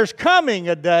 There's coming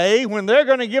a day when they're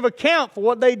going to give account for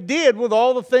what they did with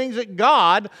all the things that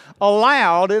God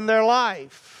allowed in their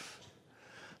life.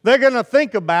 They're going to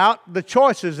think about the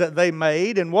choices that they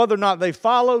made and whether or not they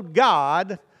followed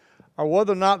God or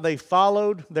whether or not they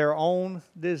followed their own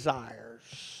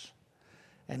desires.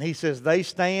 And he says they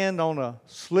stand on a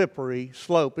slippery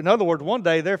slope. In other words, one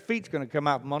day their feet's going to come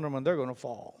out from under them and they're going to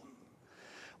fall.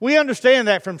 We understand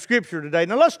that from Scripture today.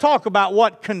 Now let's talk about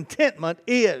what contentment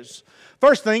is.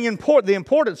 First thing, the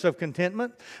importance of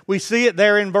contentment. We see it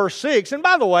there in verse 6. And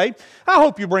by the way, I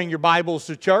hope you bring your Bibles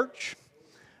to church.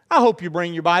 I hope you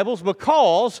bring your Bibles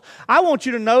because I want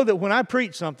you to know that when I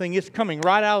preach something, it's coming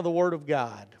right out of the Word of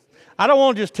God. I don't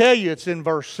want to just tell you it's in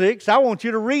verse 6. I want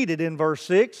you to read it in verse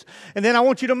 6. And then I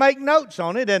want you to make notes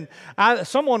on it. And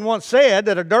someone once said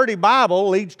that a dirty Bible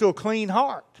leads to a clean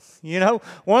heart. You know,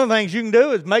 one of the things you can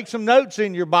do is make some notes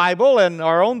in your Bible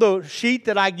or on the sheet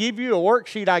that I give you, a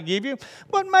worksheet I give you,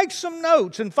 but make some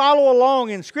notes and follow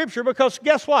along in Scripture because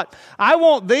guess what? I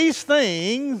want these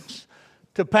things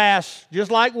to pass, just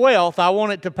like wealth, I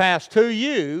want it to pass to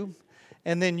you,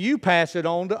 and then you pass it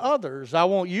on to others. I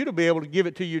want you to be able to give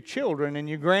it to your children and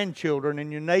your grandchildren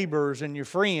and your neighbors and your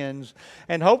friends.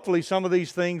 And hopefully some of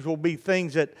these things will be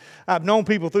things that I've known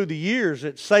people through the years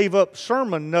that save up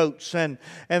sermon notes and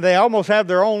they almost have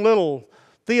their own little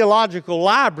theological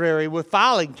library with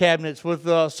filing cabinets with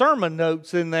sermon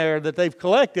notes in there that they've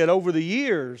collected over the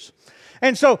years.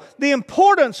 And so the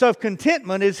importance of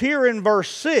contentment is here in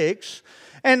verse 6.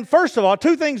 And first of all,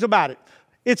 two things about it.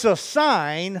 It's a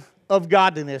sign of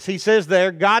godliness. He says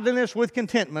there, godliness with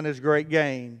contentment is great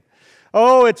gain.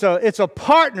 Oh, it's a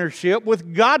partnership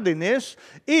with godliness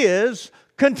is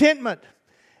contentment.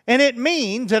 And it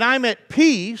means that I'm at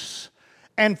peace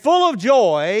and full of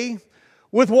joy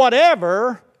with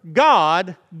whatever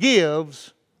God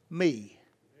gives me.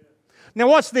 Now,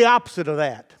 what's the opposite of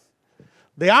that?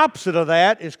 The opposite of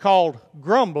that is called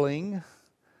grumbling,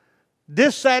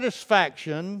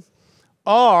 dissatisfaction,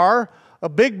 or a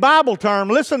big Bible term,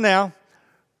 listen now,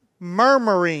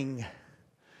 murmuring.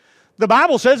 The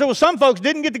Bible says there was some folks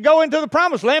didn't get to go into the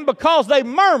promised land because they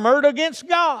murmured against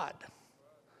God.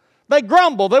 They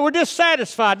grumbled. They were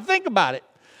dissatisfied. Think about it.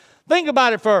 Think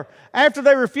about it. For after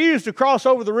they refused to cross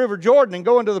over the River Jordan and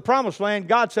go into the promised land,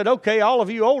 God said, okay, all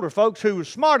of you older folks who were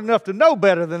smart enough to know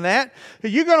better than that,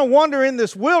 you're going to wander in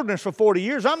this wilderness for 40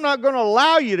 years. I'm not going to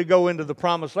allow you to go into the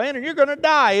promised land, and you're going to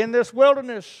die in this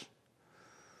wilderness.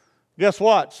 Guess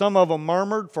what? Some of them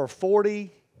murmured for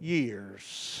 40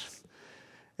 years.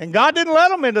 And God didn't let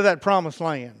them into that promised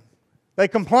land. They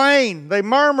complained, they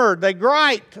murmured, they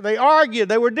griped, they argued,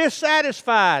 they were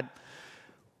dissatisfied.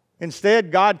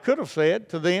 Instead, God could have said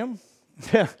to them,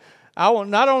 not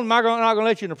only am I not going to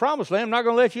let you in the promised land, I'm not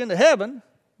going to let you into heaven.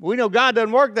 We know God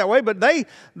doesn't work that way, but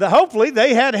hopefully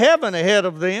they had heaven ahead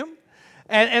of them.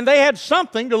 And they had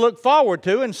something to look forward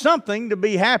to and something to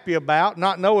be happy about,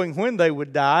 not knowing when they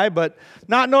would die, but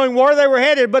not knowing where they were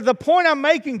headed. But the point I'm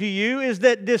making to you is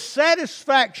that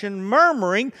dissatisfaction,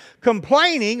 murmuring,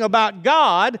 complaining about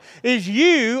God is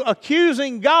you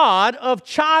accusing God of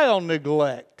child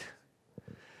neglect.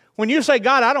 When you say,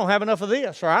 God, I don't have enough of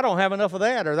this, or I don't have enough of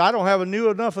that, or I don't have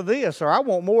enough of this, or I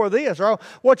want more of this, or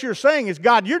what you're saying is,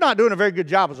 God, you're not doing a very good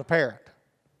job as a parent.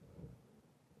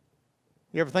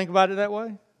 You ever think about it that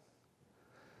way?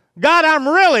 God, I'm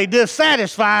really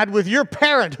dissatisfied with your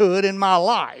parenthood in my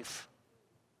life.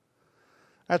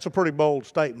 That's a pretty bold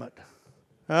statement.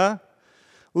 Huh?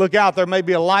 Look out, there may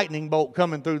be a lightning bolt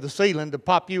coming through the ceiling to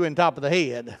pop you in top of the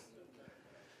head.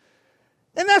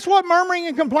 And that's what murmuring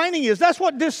and complaining is. That's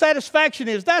what dissatisfaction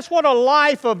is. That's what a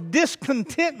life of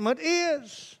discontentment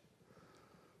is.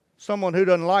 Someone who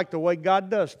doesn't like the way God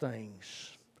does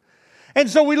things. And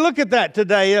so we look at that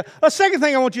today. A second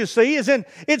thing I want you to see is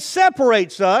it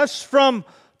separates us from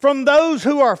those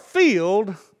who are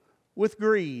filled with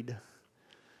greed.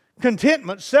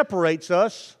 Contentment separates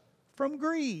us from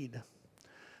greed.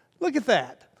 Look at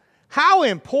that. How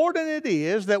important it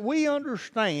is that we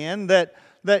understand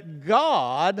that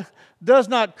God does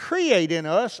not create in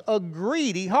us a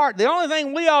greedy heart. The only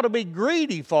thing we ought to be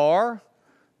greedy for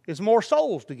is more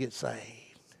souls to get saved.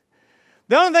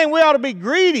 The only thing we ought to be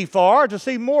greedy for is to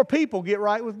see more people get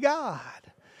right with God.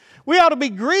 We ought to be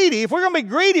greedy. If we're going to be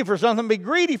greedy for something, be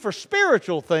greedy for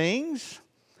spiritual things,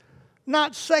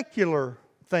 not secular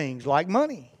things like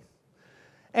money.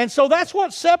 And so that's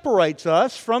what separates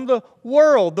us from the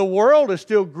world. The world is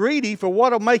still greedy for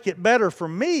what will make it better for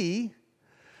me.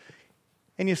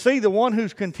 And you see, the one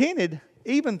who's contented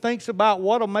even thinks about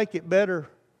what will make it better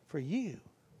for you.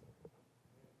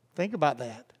 Think about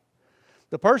that.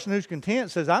 The person who's content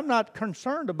says, I'm not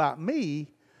concerned about me.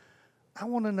 I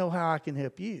want to know how I can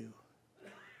help you.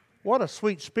 What a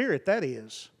sweet spirit that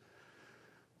is.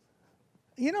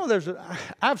 You know,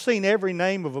 I've seen every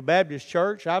name of a Baptist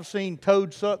church. I've seen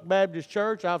Toad Suck Baptist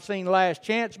Church. I've seen Last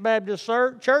Chance Baptist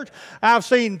Church. I've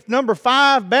seen Number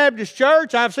 5 Baptist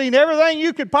Church. I've seen everything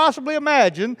you could possibly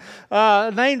imagine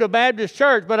named a Baptist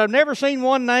church, but I've never seen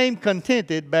one named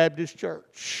Contented Baptist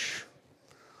Church.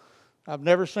 I've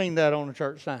never seen that on a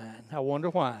church sign. I wonder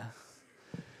why.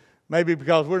 Maybe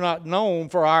because we're not known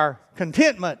for our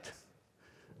contentment.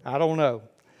 I don't know.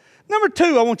 Number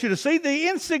 2, I want you to see the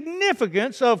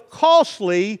insignificance of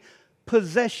costly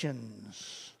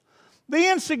possessions.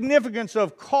 The insignificance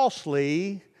of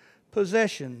costly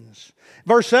possessions.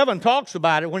 Verse 7 talks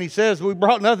about it when he says, we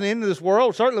brought nothing into this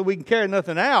world. Certainly we can carry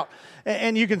nothing out.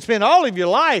 And you can spend all of your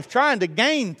life trying to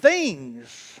gain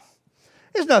things.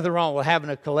 There's nothing wrong with having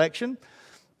a collection.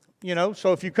 You know,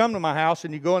 so if you come to my house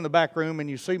and you go in the back room and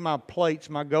you see my plates,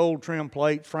 my gold trim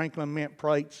plates, Franklin Mint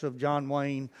plates of John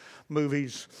Wayne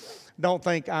movies, don't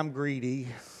think I'm greedy.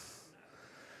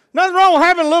 Nothing wrong with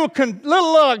having a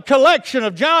little collection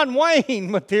of John Wayne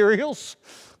materials.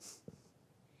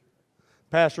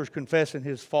 Pastor's confessing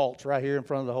his faults right here in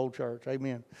front of the whole church.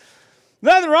 Amen.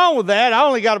 Nothing wrong with that. I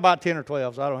only got about 10 or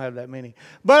 12, so I don't have that many.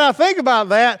 But I think about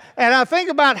that, and I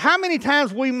think about how many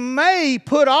times we may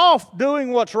put off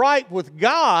doing what's right with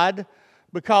God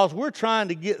because we're trying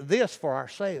to get this for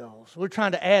ourselves. We're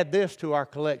trying to add this to our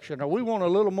collection, or we want a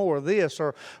little more of this,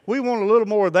 or we want a little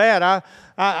more of that.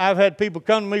 I've had people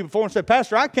come to me before and say,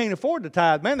 Pastor, I can't afford to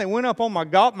tithe. Man, they went up on my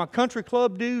country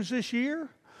club dues this year.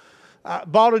 I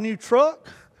bought a new truck.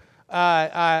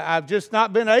 I've just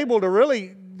not been able to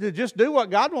really to just do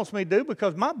what God wants me to do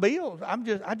because my bills, I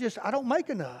don't make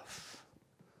enough.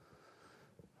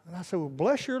 And I said, well,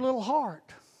 bless your little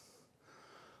heart.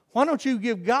 Why don't you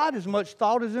give God as much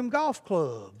thought as them golf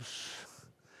clubs?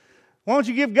 Why don't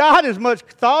you give God as much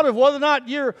thought of whether or not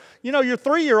your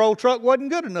 3-year-old truck wasn't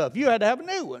good enough? You had to have a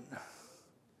new one.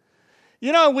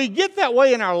 You know, we get that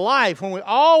way in our life when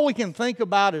all we can think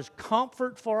about is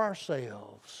comfort for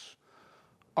ourselves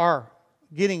or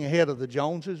getting ahead of the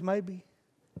Joneses maybe.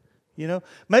 You know,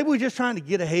 maybe we're just trying to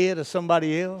get ahead of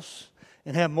somebody else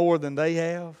and have more than they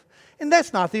have. And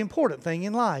that's not the important thing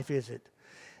in life, is it?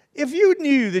 If you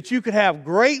knew that you could have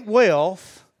great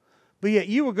wealth, but yet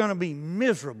you were going to be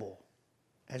miserable,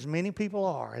 as many people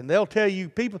are, and they'll tell you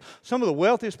some of the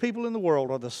wealthiest people in the world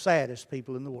are the saddest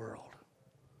people in the world.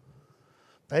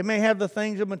 They may have the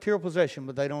things of material possession,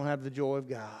 but they don't have the joy of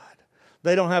God.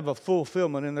 They don't have a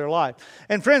fulfillment in their life.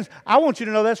 And friends, I want you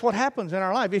to know that's what happens in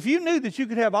our life. If you knew that you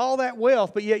could have all that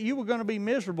wealth, but yet you were going to be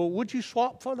miserable, would you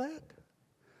swap for that?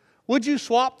 Would you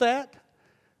swap that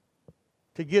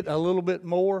to get a little bit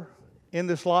more in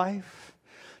this life?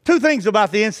 2 things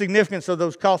about the insignificance of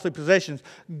those costly possessions.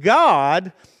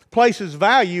 God places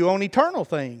value on eternal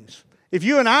things. If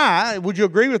you and I, would you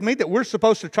agree with me that we're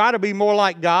supposed to try to be more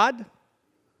like God?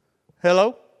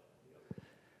 Hello?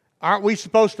 Aren't we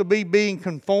supposed to be being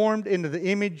conformed into the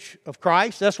image of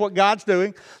Christ? That's what God's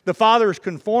doing. The Father is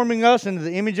conforming us into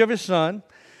the image of His Son.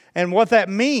 And what that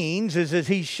means is that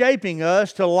He's shaping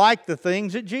us to like the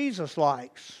things that Jesus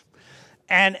likes.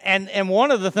 And one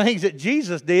of the things that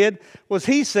Jesus did was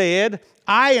He said,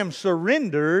 I am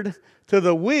surrendered to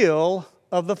the will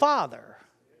of the Father.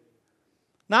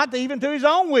 Not even to His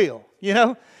own will. You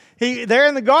know, there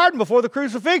in the garden before the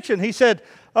crucifixion, He said,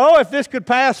 oh, if this could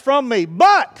pass from me,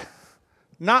 but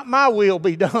not my will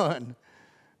be done,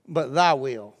 but thy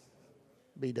will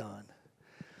be done.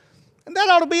 And that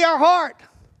ought to be our heart.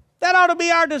 That ought to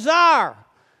be our desire,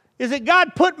 is that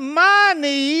God put my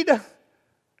need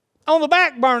on the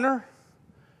back burner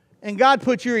and God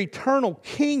put your eternal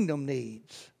kingdom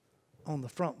needs on the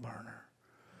front burner.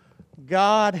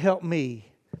 God help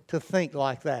me to think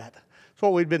like that. That's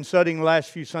what we've been studying the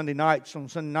last few Sunday nights,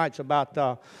 about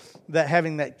that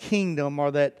having that kingdom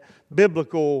or that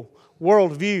biblical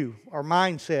worldview or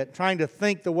mindset, trying to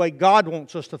think the way God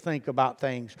wants us to think about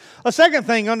things. A second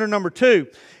thing under number 2,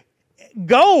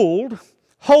 gold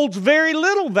holds very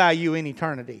little value in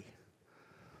eternity.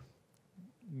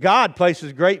 God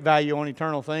places great value on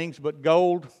eternal things, but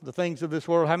gold, the things of this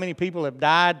world, how many people have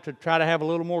died to try to have a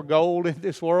little more gold in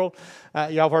this world?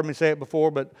 Y'all have heard me say it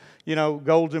before, but you know,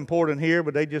 gold's important here,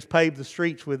 but they just paved the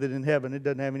streets with it in heaven. It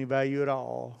doesn't have any value at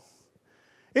all.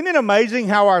 Isn't it amazing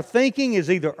how our thinking is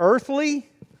either earthly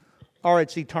or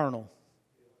it's eternal?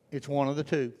 It's one of the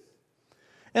two.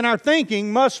 And our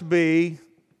thinking must be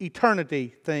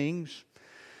eternity things.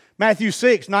 Matthew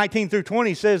 6, 19 through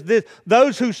 20 says this: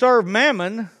 those who serve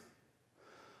mammon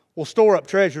will store up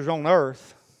treasures on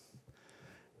earth.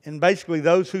 And basically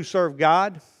those who serve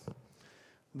God,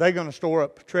 they're going to store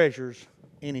up treasures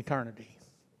in eternity.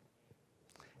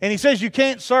 And he says you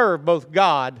can't serve both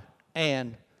God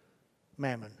and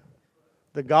mammon,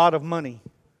 the god of money,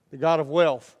 the god of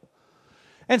wealth.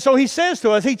 And so he says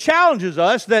to us, he challenges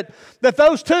us that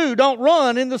those two don't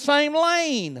run in the same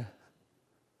lane.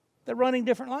 They're running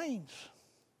different lanes.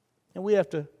 And we have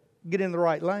to get in the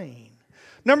right lane.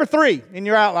 Number 3 in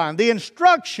your outline, the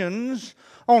instructions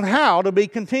on how to be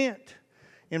content.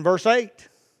 In verse 8,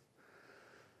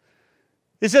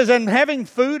 it says, and having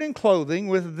food and clothing,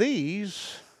 with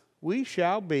these we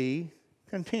shall be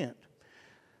content.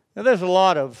 Now there's a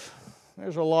lot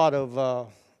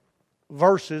of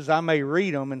verses. I may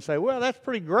read them and say, well, that's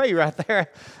pretty great right there.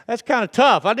 That's kind of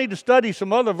tough. I need to study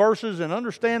some other verses and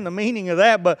understand the meaning of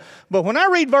that. But when I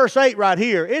read verse 8 right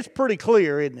here, it's pretty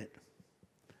clear, isn't it?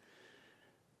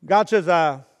 God says,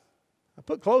 I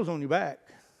put clothes on your back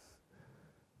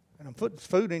and I'm putting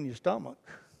food in your stomach.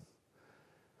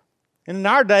 And in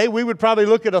our day, we would probably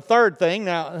look at a third thing.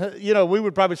 Now, you know, we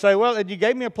would probably say, well, you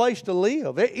gave me a place to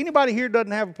live. Anybody here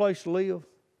doesn't have a place to live?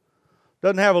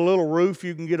 Doesn't have a little roof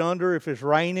you can get under if it's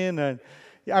raining? And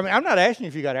I mean, I'm not asking you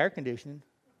if you got air conditioning.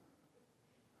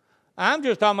 I'm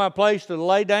just talking about a place to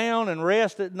lay down and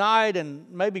rest at night and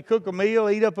maybe cook a meal,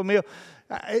 eat up a meal.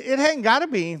 It hadn't got to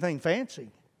be anything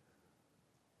fancy.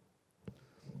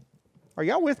 Are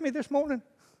y'all with me this morning?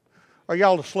 Or are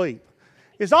y'all asleep?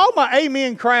 Is all my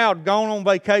amen crowd gone on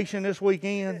vacation this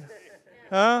weekend?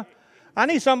 Huh? I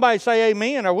need somebody to say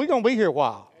amen. Are we going to be here a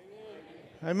while?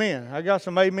 Amen. I got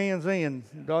some amens in.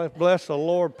 God bless the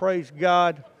Lord. Praise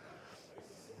God.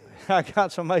 I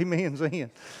got some amens in.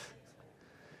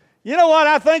 You know what?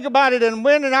 I think about it, and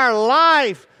when in our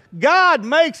life, God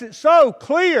makes it so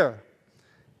clear.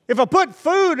 If I put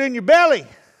food in your belly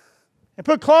and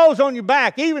put clothes on your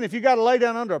back, even if you got to lay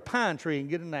down under a pine tree and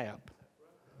get a nap,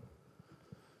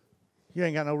 you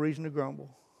ain't got no reason to grumble.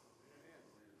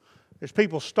 There's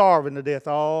people starving to death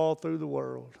all through the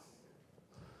world.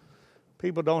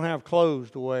 People don't have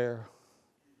clothes to wear,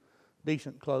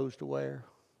 decent clothes to wear.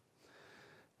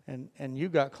 And you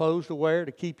got clothes to wear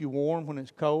to keep you warm when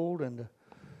it's cold and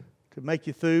to make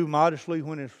you through modestly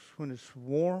when it's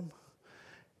warm.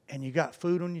 And you got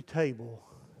food on your table.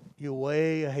 You're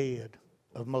way ahead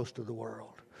of most of the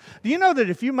world. Do you know that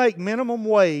if you make minimum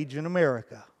wage in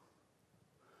America,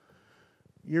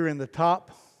 you're in the top,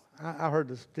 I heard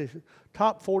this,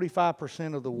 top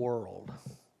 45% of the world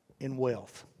in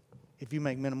wealth if you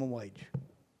make minimum wage.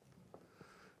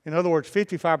 In other words,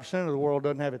 55% of the world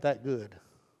doesn't have it that good.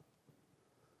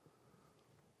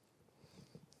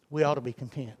 We ought to be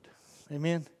content.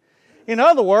 Amen? In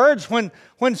other words, when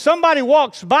somebody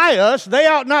walks by us, they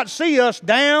ought not see us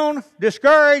down,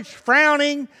 discouraged,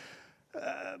 frowning,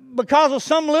 because of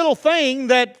some little thing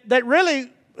that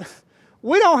really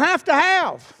we don't have to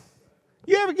have.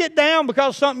 You ever get down because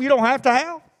of something you don't have to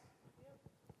have?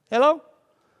 Hello?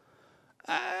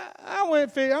 I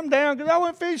went fishing. I'm down because I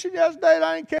went fishing yesterday and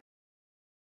I didn't care.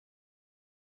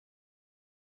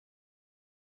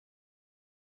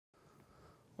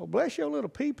 Well, bless your little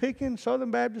pea-picking Southern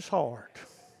Baptist heart.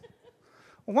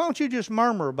 Well, why don't you just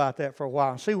murmur about that for a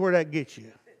while and see where that gets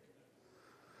you?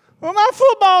 Well, my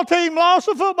football team lost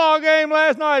a football game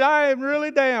last night. I am really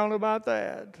down about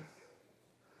that.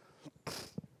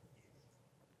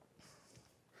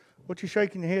 What you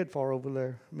shaking your head for over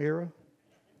there, Mira?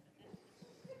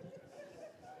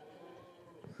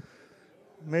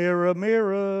 Mira,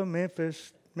 Mira,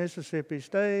 Memphis, Mississippi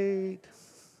State.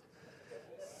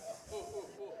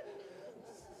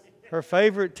 Her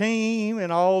favorite team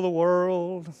in all the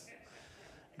world.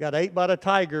 Got ate by the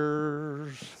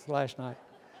Tigers last night.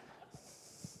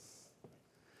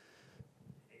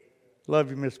 Love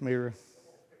you, Miss Mira.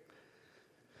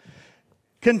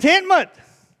 Contentment.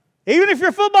 Even if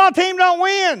your football team don't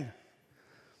win.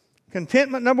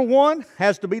 Contentment, number one,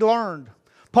 has to be learned.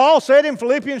 Paul said in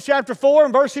Philippians chapter 4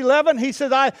 and verse 11, he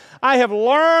says, I have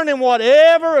learned in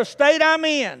whatever estate I'm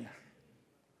in,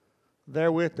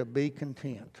 therewith to be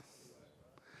content.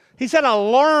 He said, I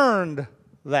learned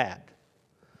that.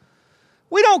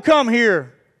 We don't come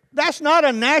here. That's not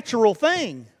a natural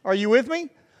thing. Are you with me?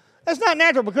 That's not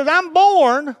natural because I'm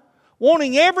born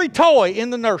wanting every toy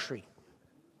in the nursery.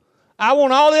 I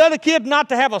want all the other kids not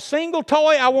to have a single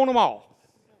toy. I want them all.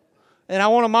 And I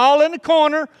want them all in the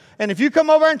corner. And if you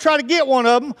come over and try to get one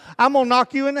of them, I'm going to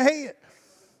knock you in the head.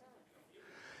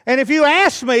 And if you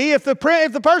ask me, if the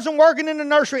person working in the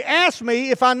nursery asked me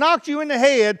if I knocked you in the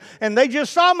head and they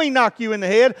just saw me knock you in the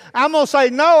head, I'm going to say,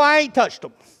 no, I ain't touched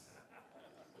them.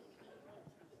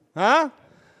 Huh?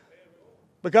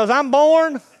 Because I'm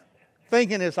born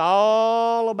thinking it's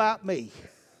all about me.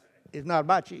 It's not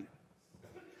about you.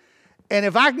 And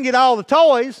if I can get all the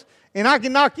toys and I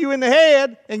can knock you in the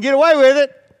head and get away with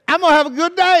it, I'm going to have a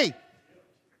good day.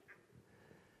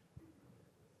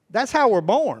 That's how we're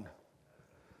born.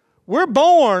 We're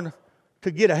born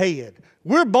to get ahead.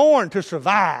 We're born to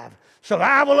survive.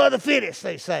 Survival of the fittest,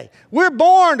 they say. We're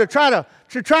born to try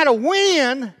to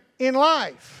win in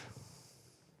life.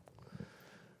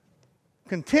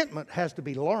 Contentment has to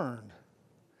be learned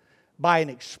by an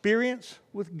experience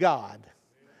with God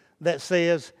that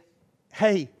says,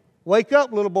 hey, wake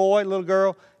up, little boy, little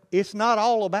girl. It's not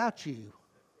all about you.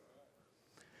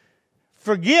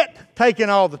 Forget taking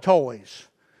all the toys.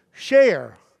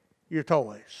 Share your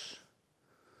toys.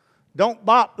 Don't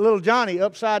bop little Johnny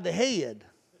upside the head.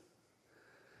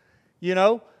 You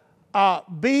know,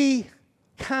 be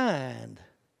kind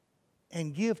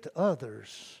and give to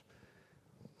others.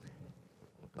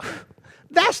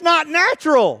 That's not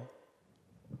natural.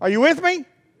 Are you with me?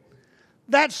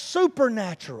 That's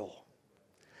supernatural.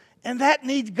 And that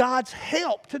needs God's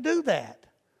help to do that.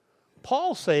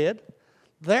 Paul said,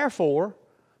 therefore,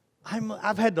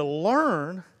 I've had to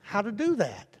learn how to do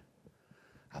that.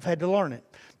 I've had to learn it.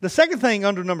 The second thing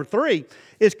under number 3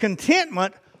 is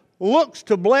contentment looks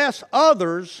to bless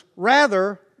others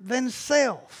rather than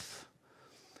self.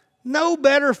 No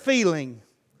better feeling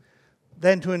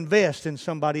than to invest in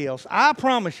somebody else. I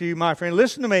promise you, my friend,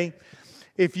 listen to me.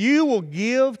 If you will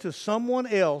give to someone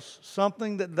else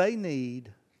something that they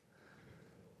need,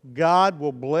 God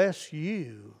will bless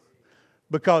you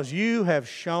because you have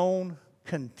shown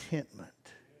contentment.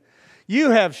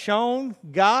 You have shown,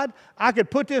 God, I could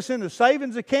put this in the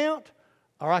savings account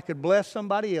or I could bless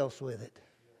somebody else with it.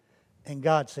 And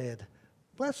God said,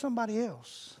 bless somebody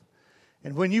else.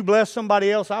 And when you bless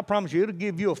somebody else, I promise you, it'll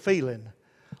give you a feeling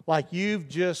like you've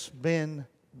just been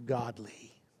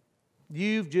godly.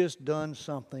 You've just done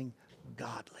something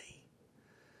godly.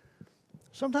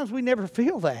 Sometimes we never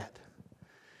feel that.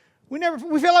 We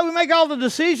feel like we make all the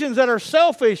decisions that are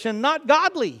selfish and not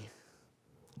godly.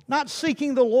 Not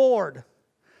seeking the Lord.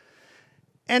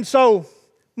 And so,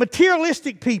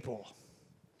 materialistic people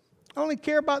only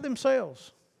care about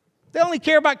themselves. They only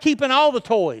care about keeping all the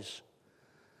toys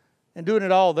and doing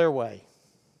it all their way.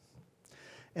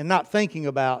 And not thinking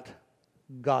about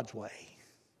God's way.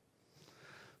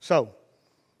 So,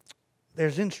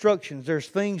 there's instructions, there's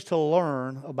things to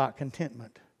learn about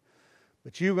contentment.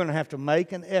 But you're going to have to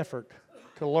make an effort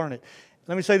to learn it.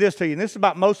 Let me say this to you, and this is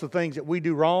about most of the things that we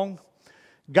do wrong.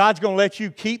 God's going to let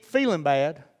you keep feeling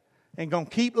bad and going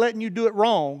to keep letting you do it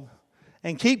wrong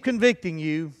and keep convicting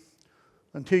you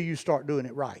until you start doing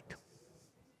it right.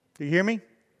 Do you hear me?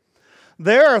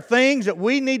 There are things that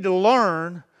we need to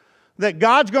learn that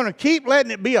God's going to keep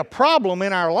letting it be a problem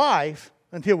in our life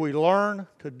until we learn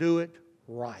to do it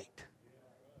right.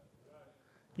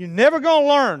 You're never going to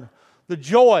learn the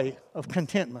joy of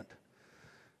contentment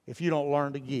if you don't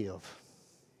learn to give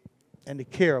and to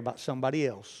care about somebody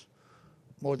else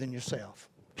more than yourself.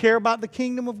 Care about the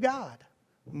kingdom of God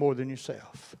more than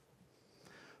yourself.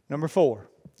 Number 4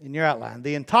 in your outline,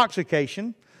 the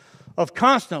intoxication of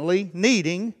constantly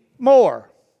needing more.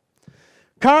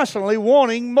 Constantly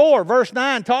wanting more. Verse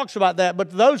 9 talks about that.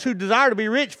 But those who desire to be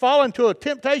rich fall into a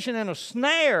temptation and a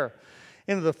snare,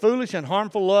 into the foolish and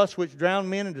harmful lusts which drown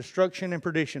men in destruction and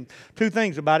perdition. 2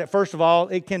 things about it. First of all,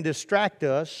 it can distract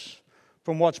us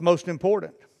from what's most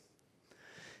important.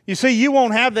 You see, you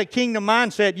won't have that kingdom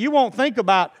mindset. You won't think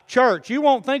about church. You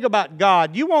won't think about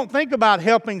God. You won't think about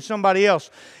helping somebody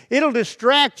else. It'll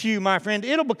distract you, my friend.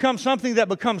 It'll become something that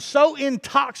becomes so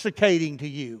intoxicating to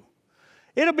you.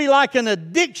 It'll be like an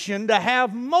addiction to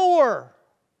have more.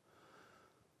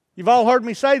 You've all heard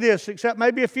me say this, except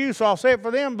maybe a few, so I'll say it for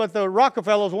them. But the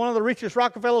Rockefellers, one of the richest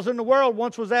Rockefellers in the world,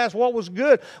 once was asked what was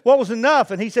good, what was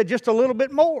enough, and he said, just a little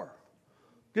bit more.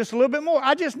 Just a little bit more.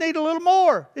 I just need a little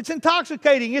more. It's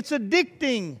intoxicating. It's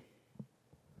addicting.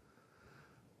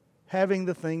 Having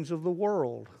the things of the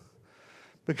world.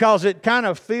 Because it kind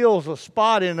of fills a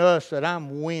spot in us that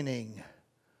I'm winning.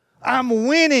 I'm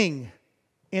winning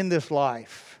in this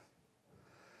life.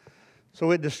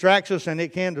 So it distracts us and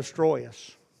it can destroy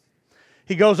us.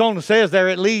 He goes on and says there,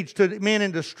 it leads to men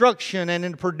in destruction and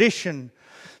in perdition.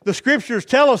 The Scriptures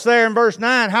tell us there in verse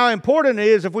 9 how important it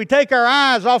is if we take our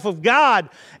eyes off of God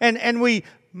and we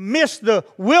miss the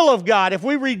will of God, if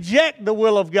we reject the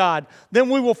will of God, then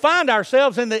we will find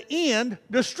ourselves in the end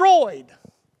destroyed.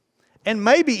 And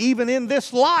maybe even in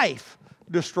this life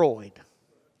destroyed.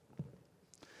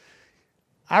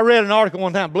 I read an article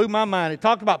one time, blew my mind. It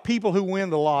talked about people who win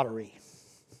the lottery.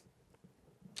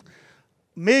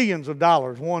 Millions of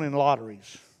dollars won in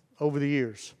lotteries over the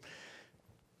years.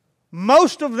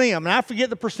 Most of them, and I forget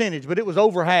the percentage, but it was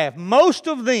over half, most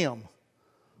of them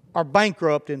are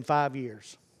bankrupt in 5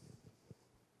 years.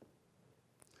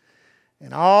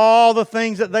 And all the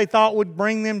things that they thought would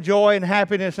bring them joy and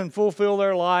happiness and fulfill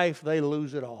their life, they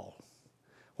lose it all.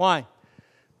 Why?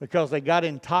 Because they got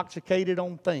intoxicated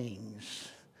on things.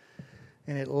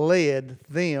 And it led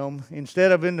them,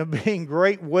 instead of into being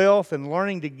great wealth and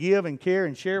learning to give and care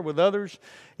and share with others,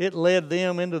 it led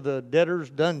them into the debtor's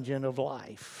dungeon of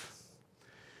life.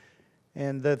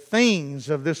 And the things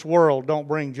of this world don't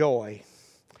bring joy.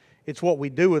 It's what we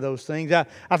do with those things. I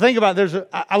think about,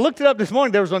 I looked it up this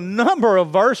morning, there was a number of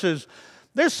verses.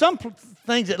 There's some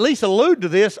things that at least allude to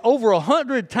this over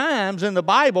 100 times in the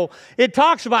Bible. It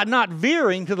talks about not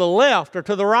veering to the left or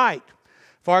to the right.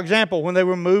 For example, when they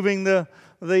were moving the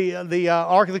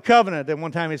Ark of the Covenant, at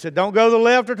one time he said, don't go to the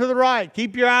left or to the right.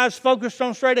 Keep your eyes focused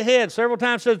on straight ahead. Several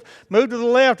times it says, move to the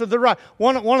left or the right.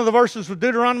 One of the verses was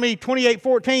Deuteronomy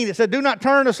 28:14. It said, do not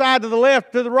turn aside to the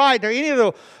left, to the right, or any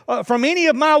of from any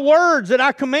of my words that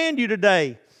I command you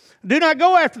today. Do not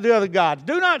go after the other gods.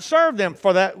 Do not serve them.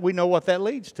 For that, we know what that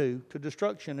leads to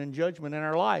destruction and judgment in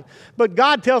our life. But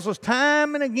God tells us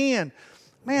time and again,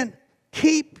 man,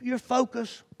 keep your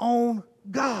focus on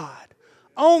God,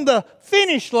 on the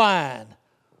finish line,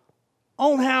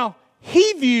 on how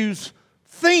He views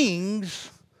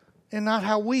things and not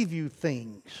how we view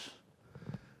things,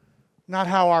 not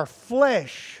how our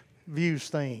flesh views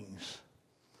things.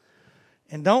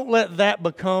 And don't let that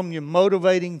become your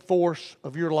motivating force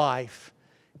of your life,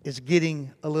 is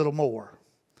getting a little more.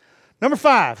 Number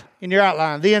 5 in your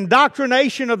outline, the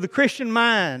indoctrination of the Christian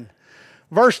mind.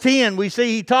 Verse 10, we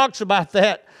see he talks about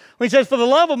that. He says, for the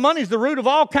love of money is the root of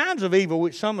all kinds of evil,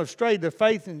 which some have strayed their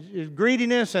faith in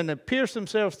greediness and have pierced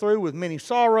themselves through with many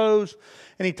sorrows.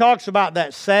 And he talks about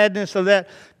that sadness, so that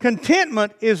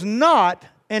contentment is not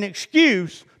an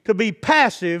excuse to be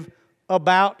passive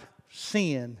about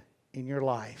sin in your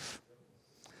life.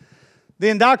 The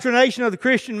indoctrination of the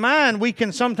Christian mind, we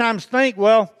can sometimes think,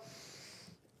 well,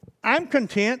 I'm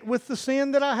content with the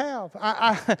sin that I have.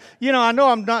 I know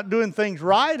I'm not doing things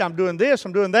right. I'm doing this,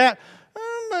 I'm doing that.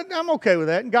 But I'm okay with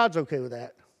that, and God's okay with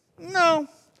that. No.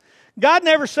 God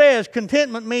never says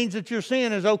contentment means that your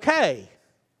sin is okay.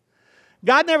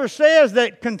 God never says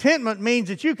that contentment means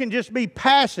that you can just be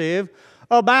passive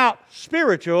about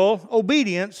spiritual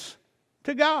obedience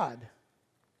to God.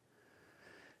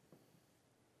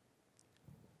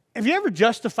 Have you ever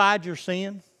justified your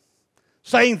sin?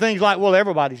 Saying things like, well,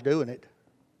 everybody's doing it.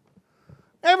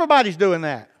 Everybody's doing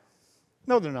that.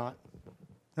 No, they're not.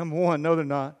 Number one, no, they're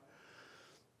not.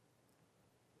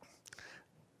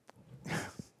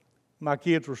 My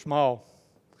kids were small.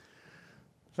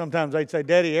 Sometimes they'd say,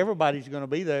 Daddy, everybody's going to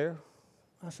be there.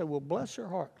 I said, well, bless their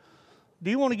heart. Do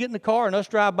you want to get in the car and us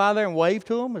drive by there and wave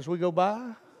to them as we go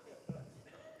by?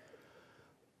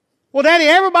 Well, Daddy,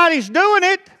 everybody's doing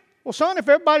it. Well, son, if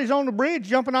everybody's on the bridge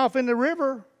jumping off in the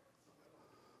river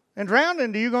and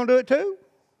drowning, are you going to do it too?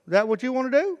 Is that what you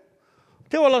want to do?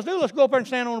 Tell you what let's do. Let's go up there and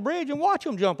stand on the bridge and watch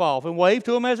them jump off and wave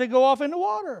to them as they go off in the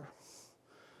water.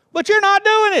 But you're not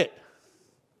doing it.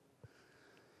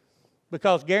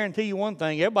 Because guarantee you one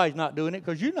thing, everybody's not doing it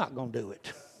because you're not going to do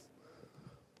it.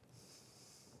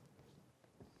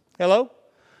 Hello?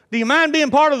 Do you mind being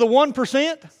part of the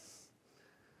 1%?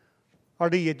 Or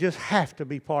do you just have to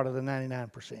be part of the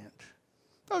 99%?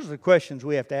 Those are the questions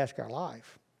we have to ask our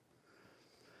life.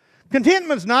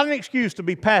 Contentment's not an excuse to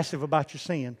be passive about your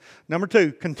sin. Number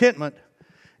two, contentment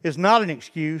is not an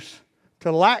excuse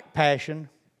to lack passion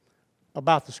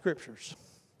about the Scriptures.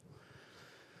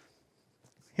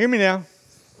 Hear me now.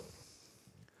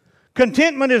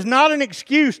 Contentment is not an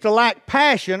excuse to lack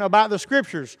passion about the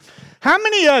Scriptures. How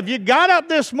many of you got up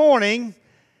this morning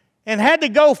and had to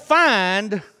go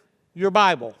find your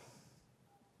Bible?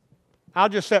 I'll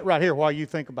just sit right here while you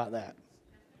think about that.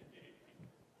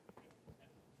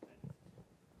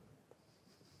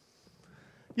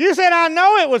 You said, I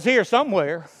know it was here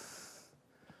somewhere.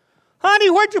 Honey,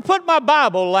 where'd you put my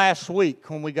Bible last week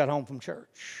when we got home from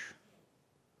church?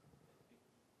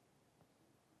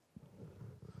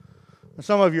 And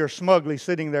some of you are smugly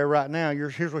sitting there right now.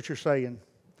 Here's what you're saying.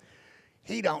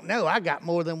 He don't know I got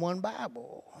more than one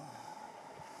Bible.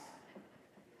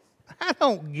 I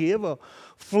don't give a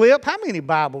flip. How many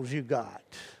Bibles you got?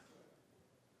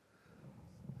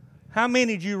 How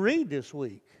many did you read this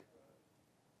week?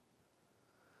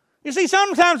 You see,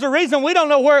 sometimes the reason we don't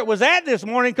know where it was at this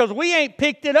morning because we ain't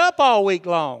picked it up all week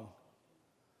long.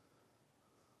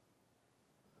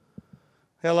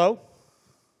 Hello?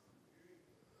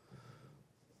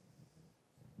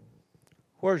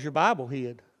 Where's your Bible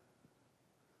hid?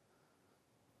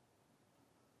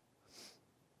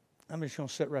 I'm just going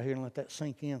to sit right here and let that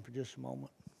sink in for just a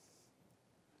moment.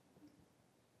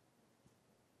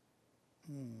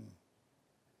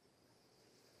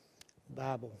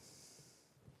 Bible.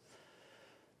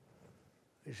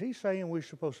 Is he saying we're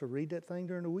supposed to read that thing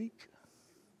during the week?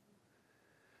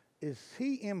 Is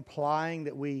he implying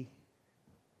that we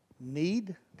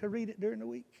need to read it during the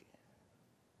week?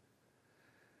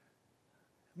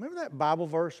 Remember that Bible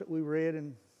verse that we read?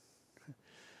 And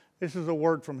this is a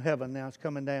word from heaven now. It's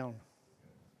coming down.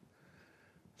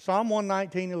 Psalm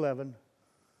 119:11.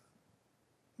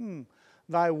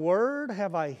 Thy word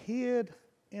have I hid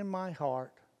in my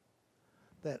heart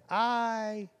that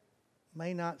I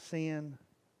may not sin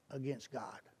against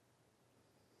God.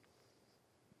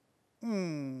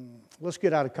 Let's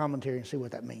get out a commentary and see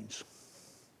what that means.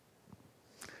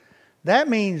 That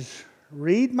means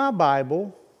read my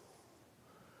Bible,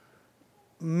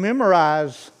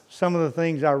 memorize some of the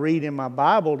things I read in my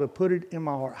Bible to put it in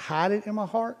my heart. Hide it in my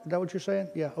heart? Is that what you're saying?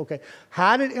 Yeah, okay.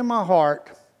 Hide it in my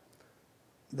heart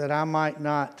that I might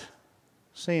not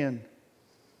sin.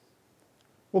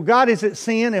 Well, God, is it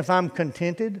sin if I'm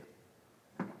contented?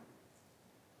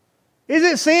 Is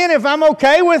it sin if I'm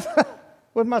okay with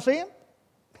my sin?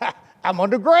 I'm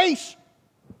under grace.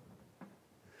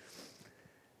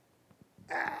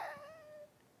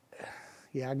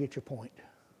 Yeah, I get your point.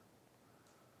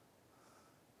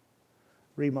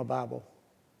 Read my Bible.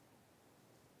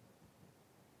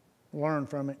 Learn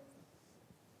from it.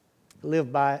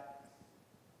 Live by it.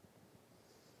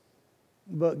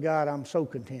 But God, I'm so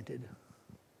contented.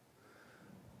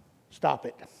 Stop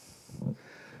it.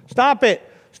 Stop it.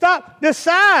 Stop.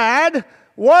 Decide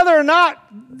whether or not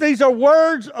these are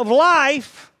words of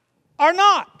life or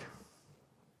not.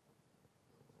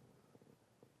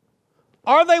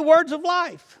 Are they words of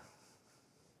life?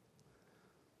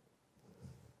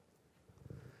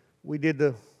 We did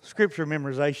the scripture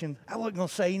memorization. I wasn't going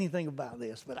to say anything about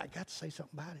this, but I got to say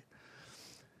something about it.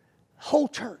 Whole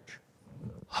church.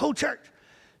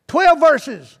 12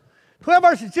 verses. 12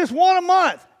 verses, just one a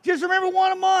month. Just remember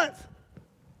one a month.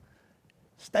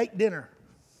 Steak dinner.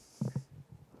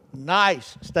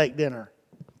 Nice steak dinner.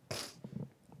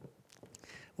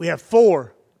 We have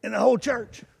 4 in the whole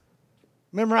church.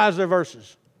 Memorize their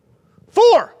verses.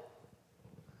 4.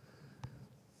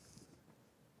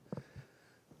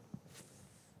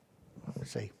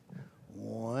 Let's see.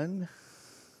 1,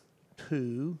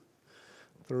 2,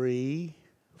 3,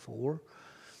 4.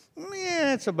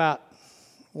 Yeah, it's about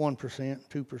 1%,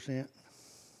 2%.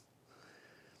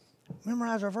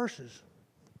 Memorize our verses.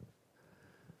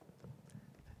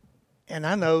 And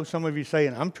I know some of you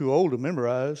saying, I'm too old to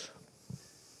memorize.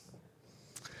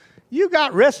 You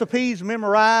got recipes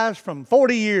memorized from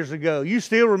 40 years ago. You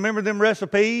still remember them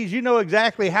recipes. You know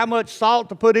exactly how much salt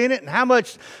to put in it and how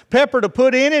much pepper to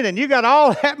put in it, and you got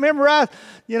all that memorized,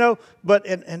 you know. But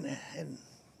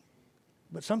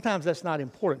sometimes that's not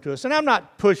important to us. And I'm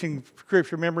not pushing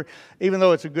scripture memory, even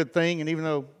though it's a good thing, and even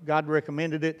though God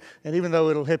recommended it, and even though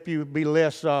it'll help you be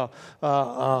less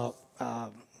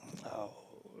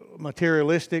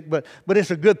materialistic, but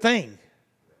it's a good thing.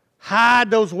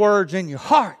 Hide those words in your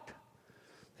heart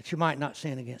that you might not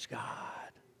sin against God.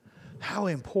 How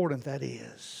important that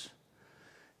is.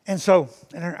 And so,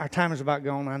 and our time is about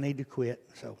gone. I need to quit.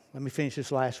 So let me finish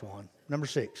this last one. Number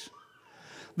 6.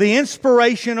 The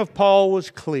inspiration of Paul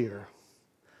was clear.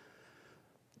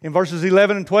 In verses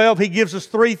 11 and 12, he gives us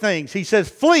three things. He says,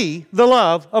 flee the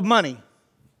love of money.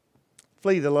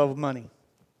 Flee the love of money.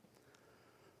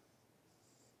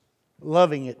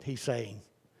 Loving it, he's saying.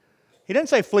 He doesn't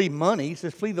say flee money. He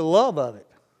says flee the love of it.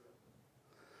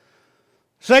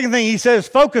 Second thing, he says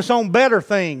focus on better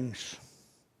things.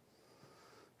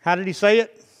 How did he say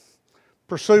it?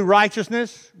 Pursue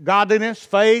righteousness, godliness,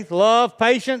 faith, love,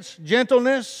 patience,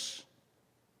 gentleness.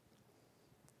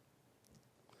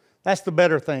 That's the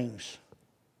better things.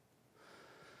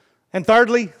 And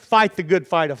thirdly, fight the good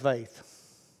fight of faith.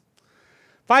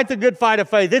 Fight the good fight of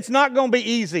faith. It's not going to be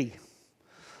easy.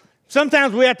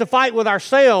 Sometimes we have to fight with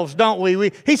ourselves, don't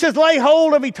we? He says, lay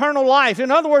hold of eternal life.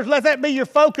 In other words, let that be your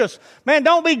focus. Man,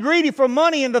 don't be greedy for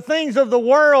money and the things of the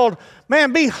world.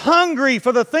 Man, be hungry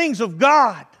for the things of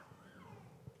God.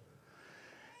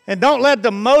 And don't let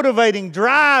the motivating,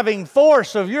 driving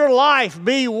force of your life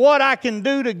be what I can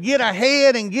do to get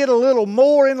ahead and get a little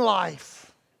more in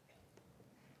life.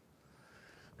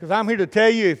 Because I'm here to tell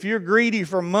you, if you're greedy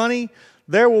for money,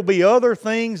 there will be other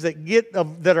things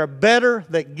that are better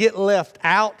that get left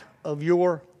out of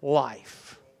your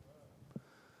life.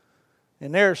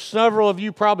 And there are several of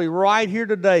you probably right here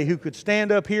today who could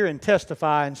stand up here and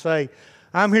testify and say,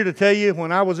 I'm here to tell you,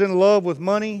 when I was in love with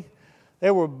money,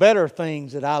 there were better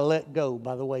things that I let go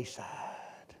by the wayside.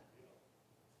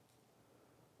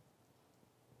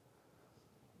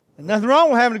 And nothing wrong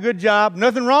with having a good job.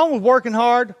 Nothing wrong with working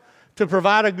hard to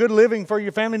provide a good living for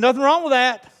your family. Nothing wrong with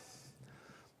that.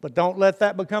 But don't let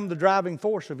that become the driving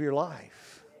force of your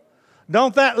life.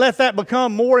 Don't let that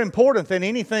become more important than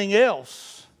anything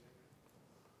else.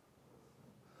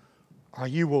 Or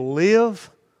you will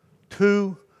live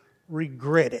to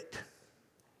regret it.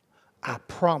 I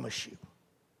promise you.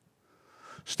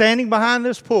 Standing behind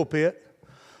this pulpit,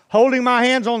 holding my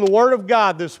hands on the Word of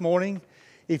God this morning,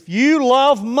 if you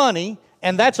love money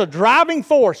and that's a driving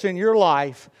force in your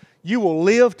life, you will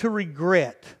live to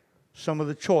regret some of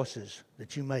the choices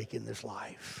that you make in this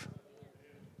life.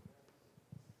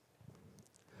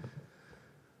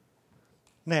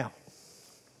 Now,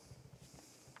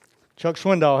 Chuck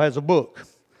Swindoll has a book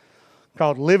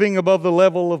called Living Above the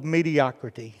Level of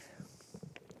Mediocrity.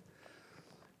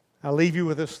 I'll leave you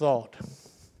with this thought.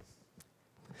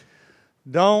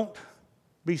 Don't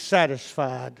be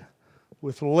satisfied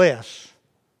with less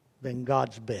than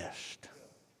God's best.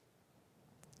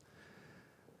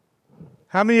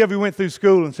 How many of you went through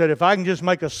school and said, if I can just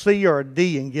make a C or a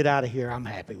D and get out of here, I'm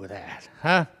happy with that?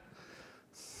 Huh?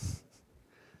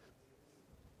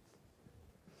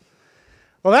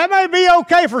 Well, that may be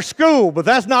okay for school, but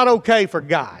that's not okay for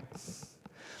God.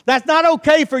 That's not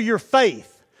okay for your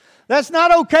faith. That's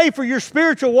not okay for your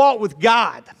spiritual walk with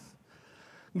God.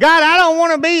 God, I don't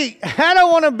want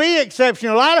to be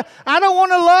exceptional. I don't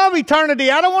want to love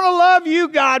eternity. I don't want to love you,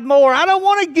 God, more. I don't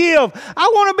want to give.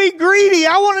 I want to be greedy.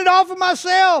 I want it all for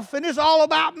myself, and it's all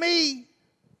about me.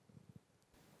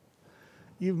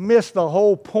 You've missed the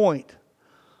whole point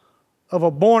of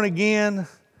a born-again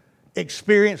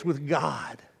experience with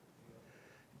God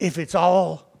if it's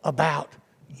all about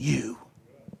you.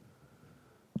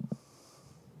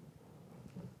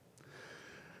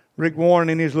 Rick Warren,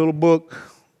 in his little book,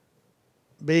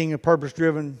 Being a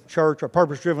Purpose-Driven Church or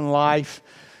Purpose-Driven Life,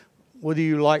 whether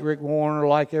you like Rick Warren or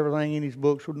like everything in his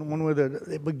books,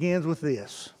 it begins with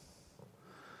this.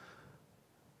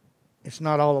 It's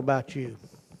not all about you.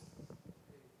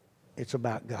 It's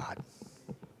about God.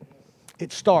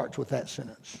 It starts with that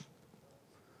sentence.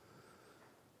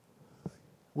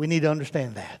 We need to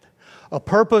understand that. A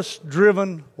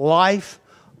purpose-driven life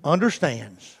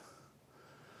understands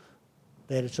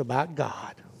that it's about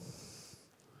God.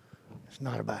 It's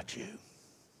not about you.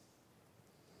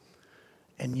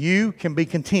 And you can be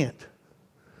content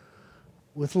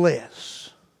with less.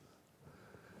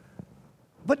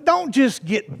 But don't just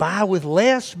get by with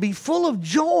less. Be full of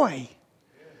joy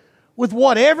with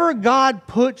whatever God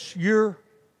puts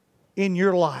in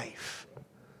your life.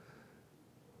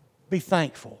 Be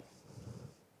thankful.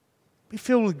 Be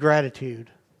filled with gratitude.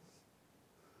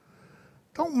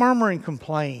 Don't murmur and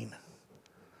complain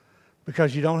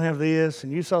because you don't have this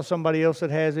and you saw somebody else that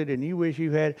has it and you wish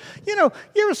you had it. You know,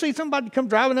 you ever see somebody come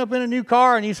driving up in a new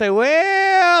car and you say,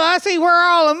 well, I see where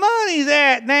all the money's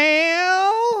at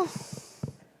now.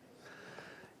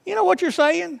 You know what you're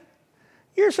saying?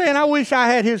 You're saying, I wish I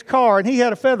had his car and he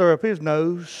had a feather up his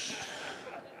nose.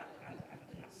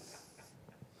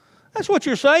 That's what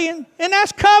you're saying, and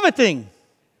that's coveting.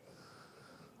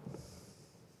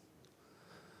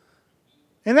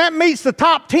 And that meets the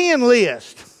top 10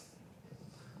 list.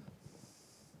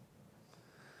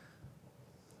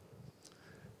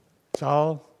 It's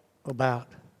all about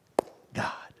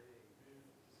God.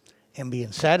 and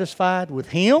being satisfied with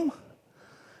Him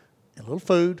and a little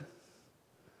food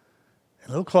and a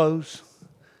little clothes.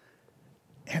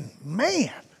 And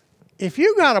man, if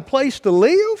you got a place to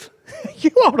live,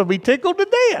 you ought to be tickled to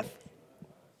death.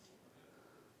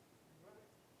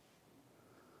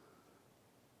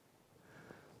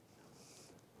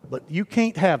 But you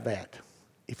can't have that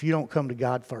if you don't come to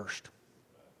God first.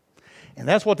 And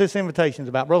that's what this invitation is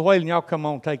about. Brother Whalen, y'all come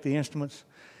on, take the instruments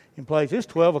in place. It's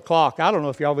 12 o'clock. I don't know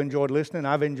if y'all have enjoyed listening.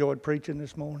 I've enjoyed preaching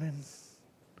this morning.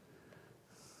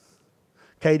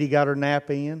 Katie got her nap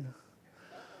in.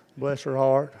 Bless her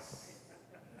heart.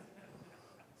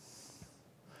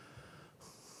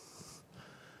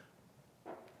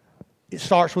 It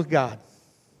starts with God.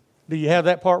 Do you have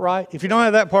that part right? If you don't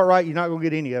have that part right, you're not going to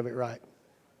get any of it right.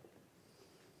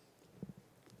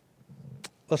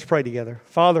 Let's pray together.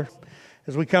 Father,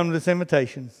 as we come to this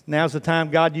invitation, now's the time,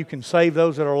 God, you can save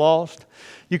those that are lost.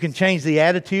 You can change the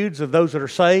attitudes of those that are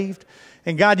saved.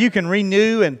 And God, you can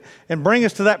renew and bring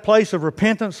us to that place of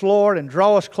repentance, Lord, and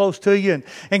draw us close to you.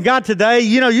 And God, today,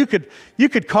 you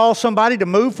could call somebody to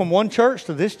move from one church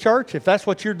to this church if that's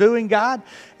what you're doing, God.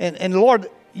 And Lord,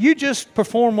 you just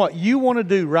perform what you want to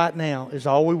do right now is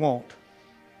all we want.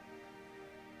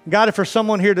 God, if there's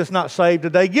someone here that's not saved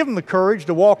today, give them the courage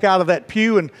to walk out of that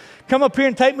pew and come up here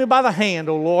and take me by the hand,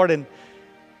 oh Lord, and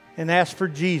ask for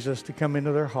Jesus to come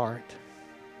into their heart.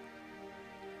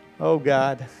 Oh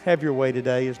God, have your way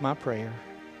today is my prayer.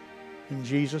 In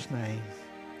Jesus' name,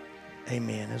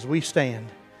 amen. As we stand,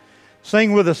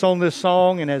 sing with us on this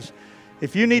song, and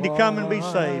if you need to come and be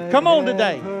saved, come on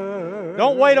today.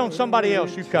 Don't wait on somebody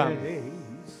else, you come.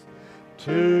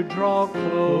 To draw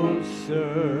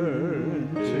closer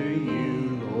to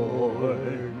you,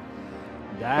 Lord.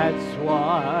 That's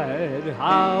what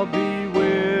I'll be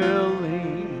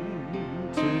willing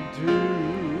to do.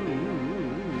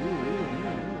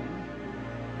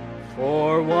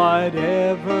 For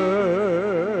whatever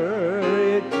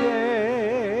it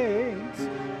takes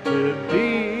to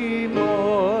be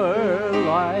more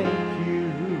like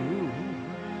you,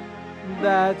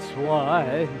 that's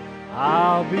what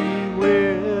I'll be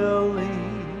willing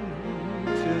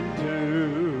to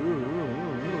do.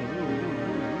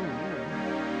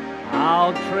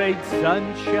 I'll trade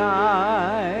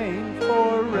sunshine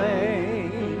for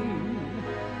rain,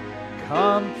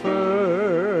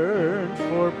 comfort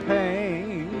for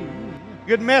pain.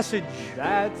 Good message.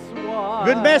 That's what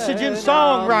Good message in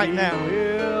song right now.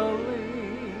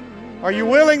 Are you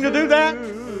willing to do that?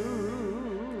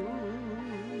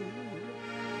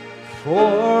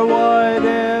 For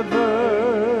whatever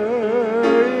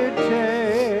it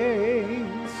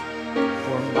takes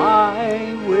for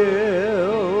my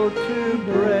will to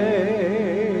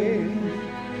break,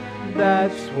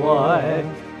 that's what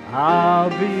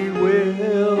I'll be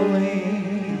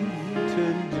willing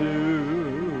to do.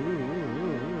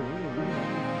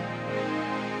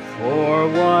 For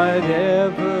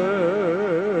whatever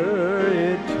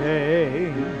it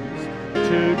takes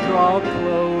to draw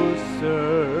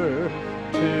closer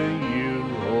to you,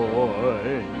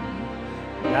 Lord,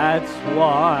 that's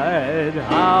what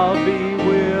I'll be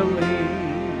willing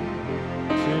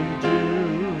to do.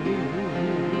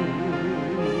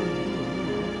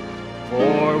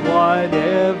 For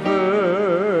whatever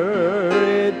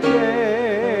it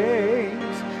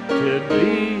takes to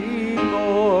be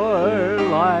more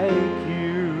like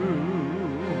you,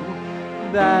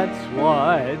 that's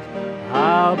what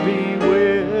I'll be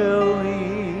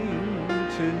willing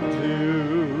to do.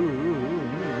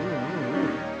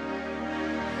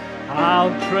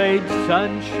 I'll trade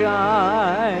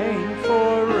sunshine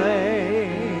for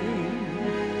rain,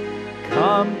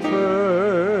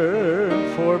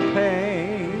 comfort for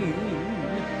pain.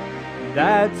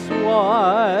 That's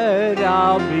what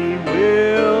I'll be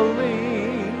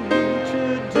willing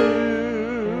to do.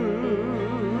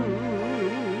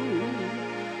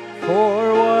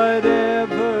 For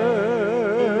whatever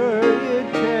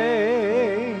it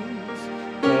takes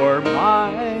for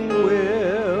my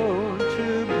will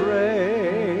to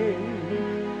break,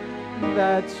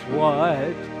 that's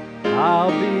what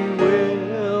I'll be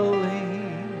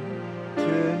willing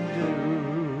to do.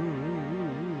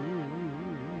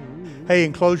 Hey,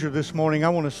 in closure this morning, I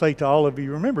want to say to all of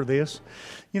you, remember this.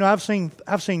 I've seen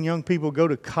young people go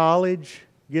to college,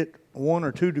 get 1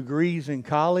 or 2 degrees in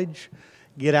college,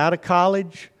 get out of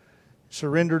college,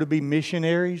 surrender to be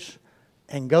missionaries,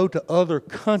 and go to other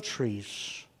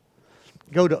countries.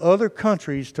 Go to other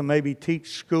countries to maybe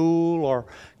teach school or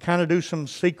kind of do some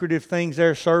secretive things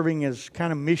there, serving as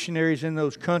kind of missionaries in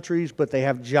those countries, but they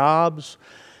have jobs.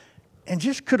 And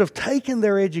just could have taken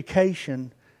their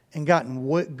education and gotten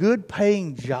good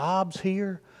paying jobs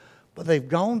here, but they've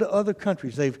gone to other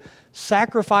countries. They've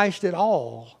sacrificed it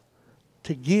all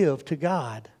to give to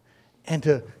God.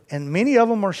 And many of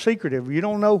them are secretive. You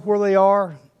don't know where they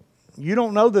are. You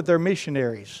don't know that they're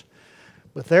missionaries.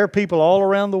 But there are people all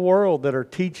around the world that are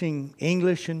teaching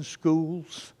English in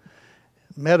schools,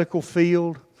 medical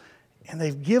field, and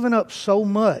they've given up so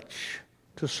much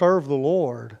to serve the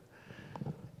Lord.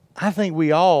 I think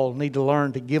we all need to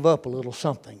learn to give up a little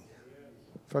something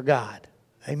for God.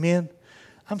 Amen?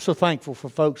 I'm so thankful for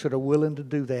folks that are willing to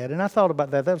do that. And I thought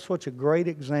about that. That's such a great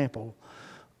example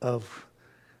of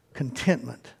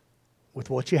contentment with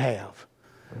what you have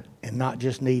and not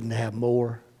just needing to have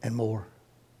more and more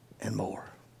and more.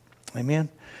 Amen?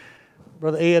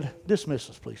 Brother Ed, dismiss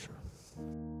us, please, sir.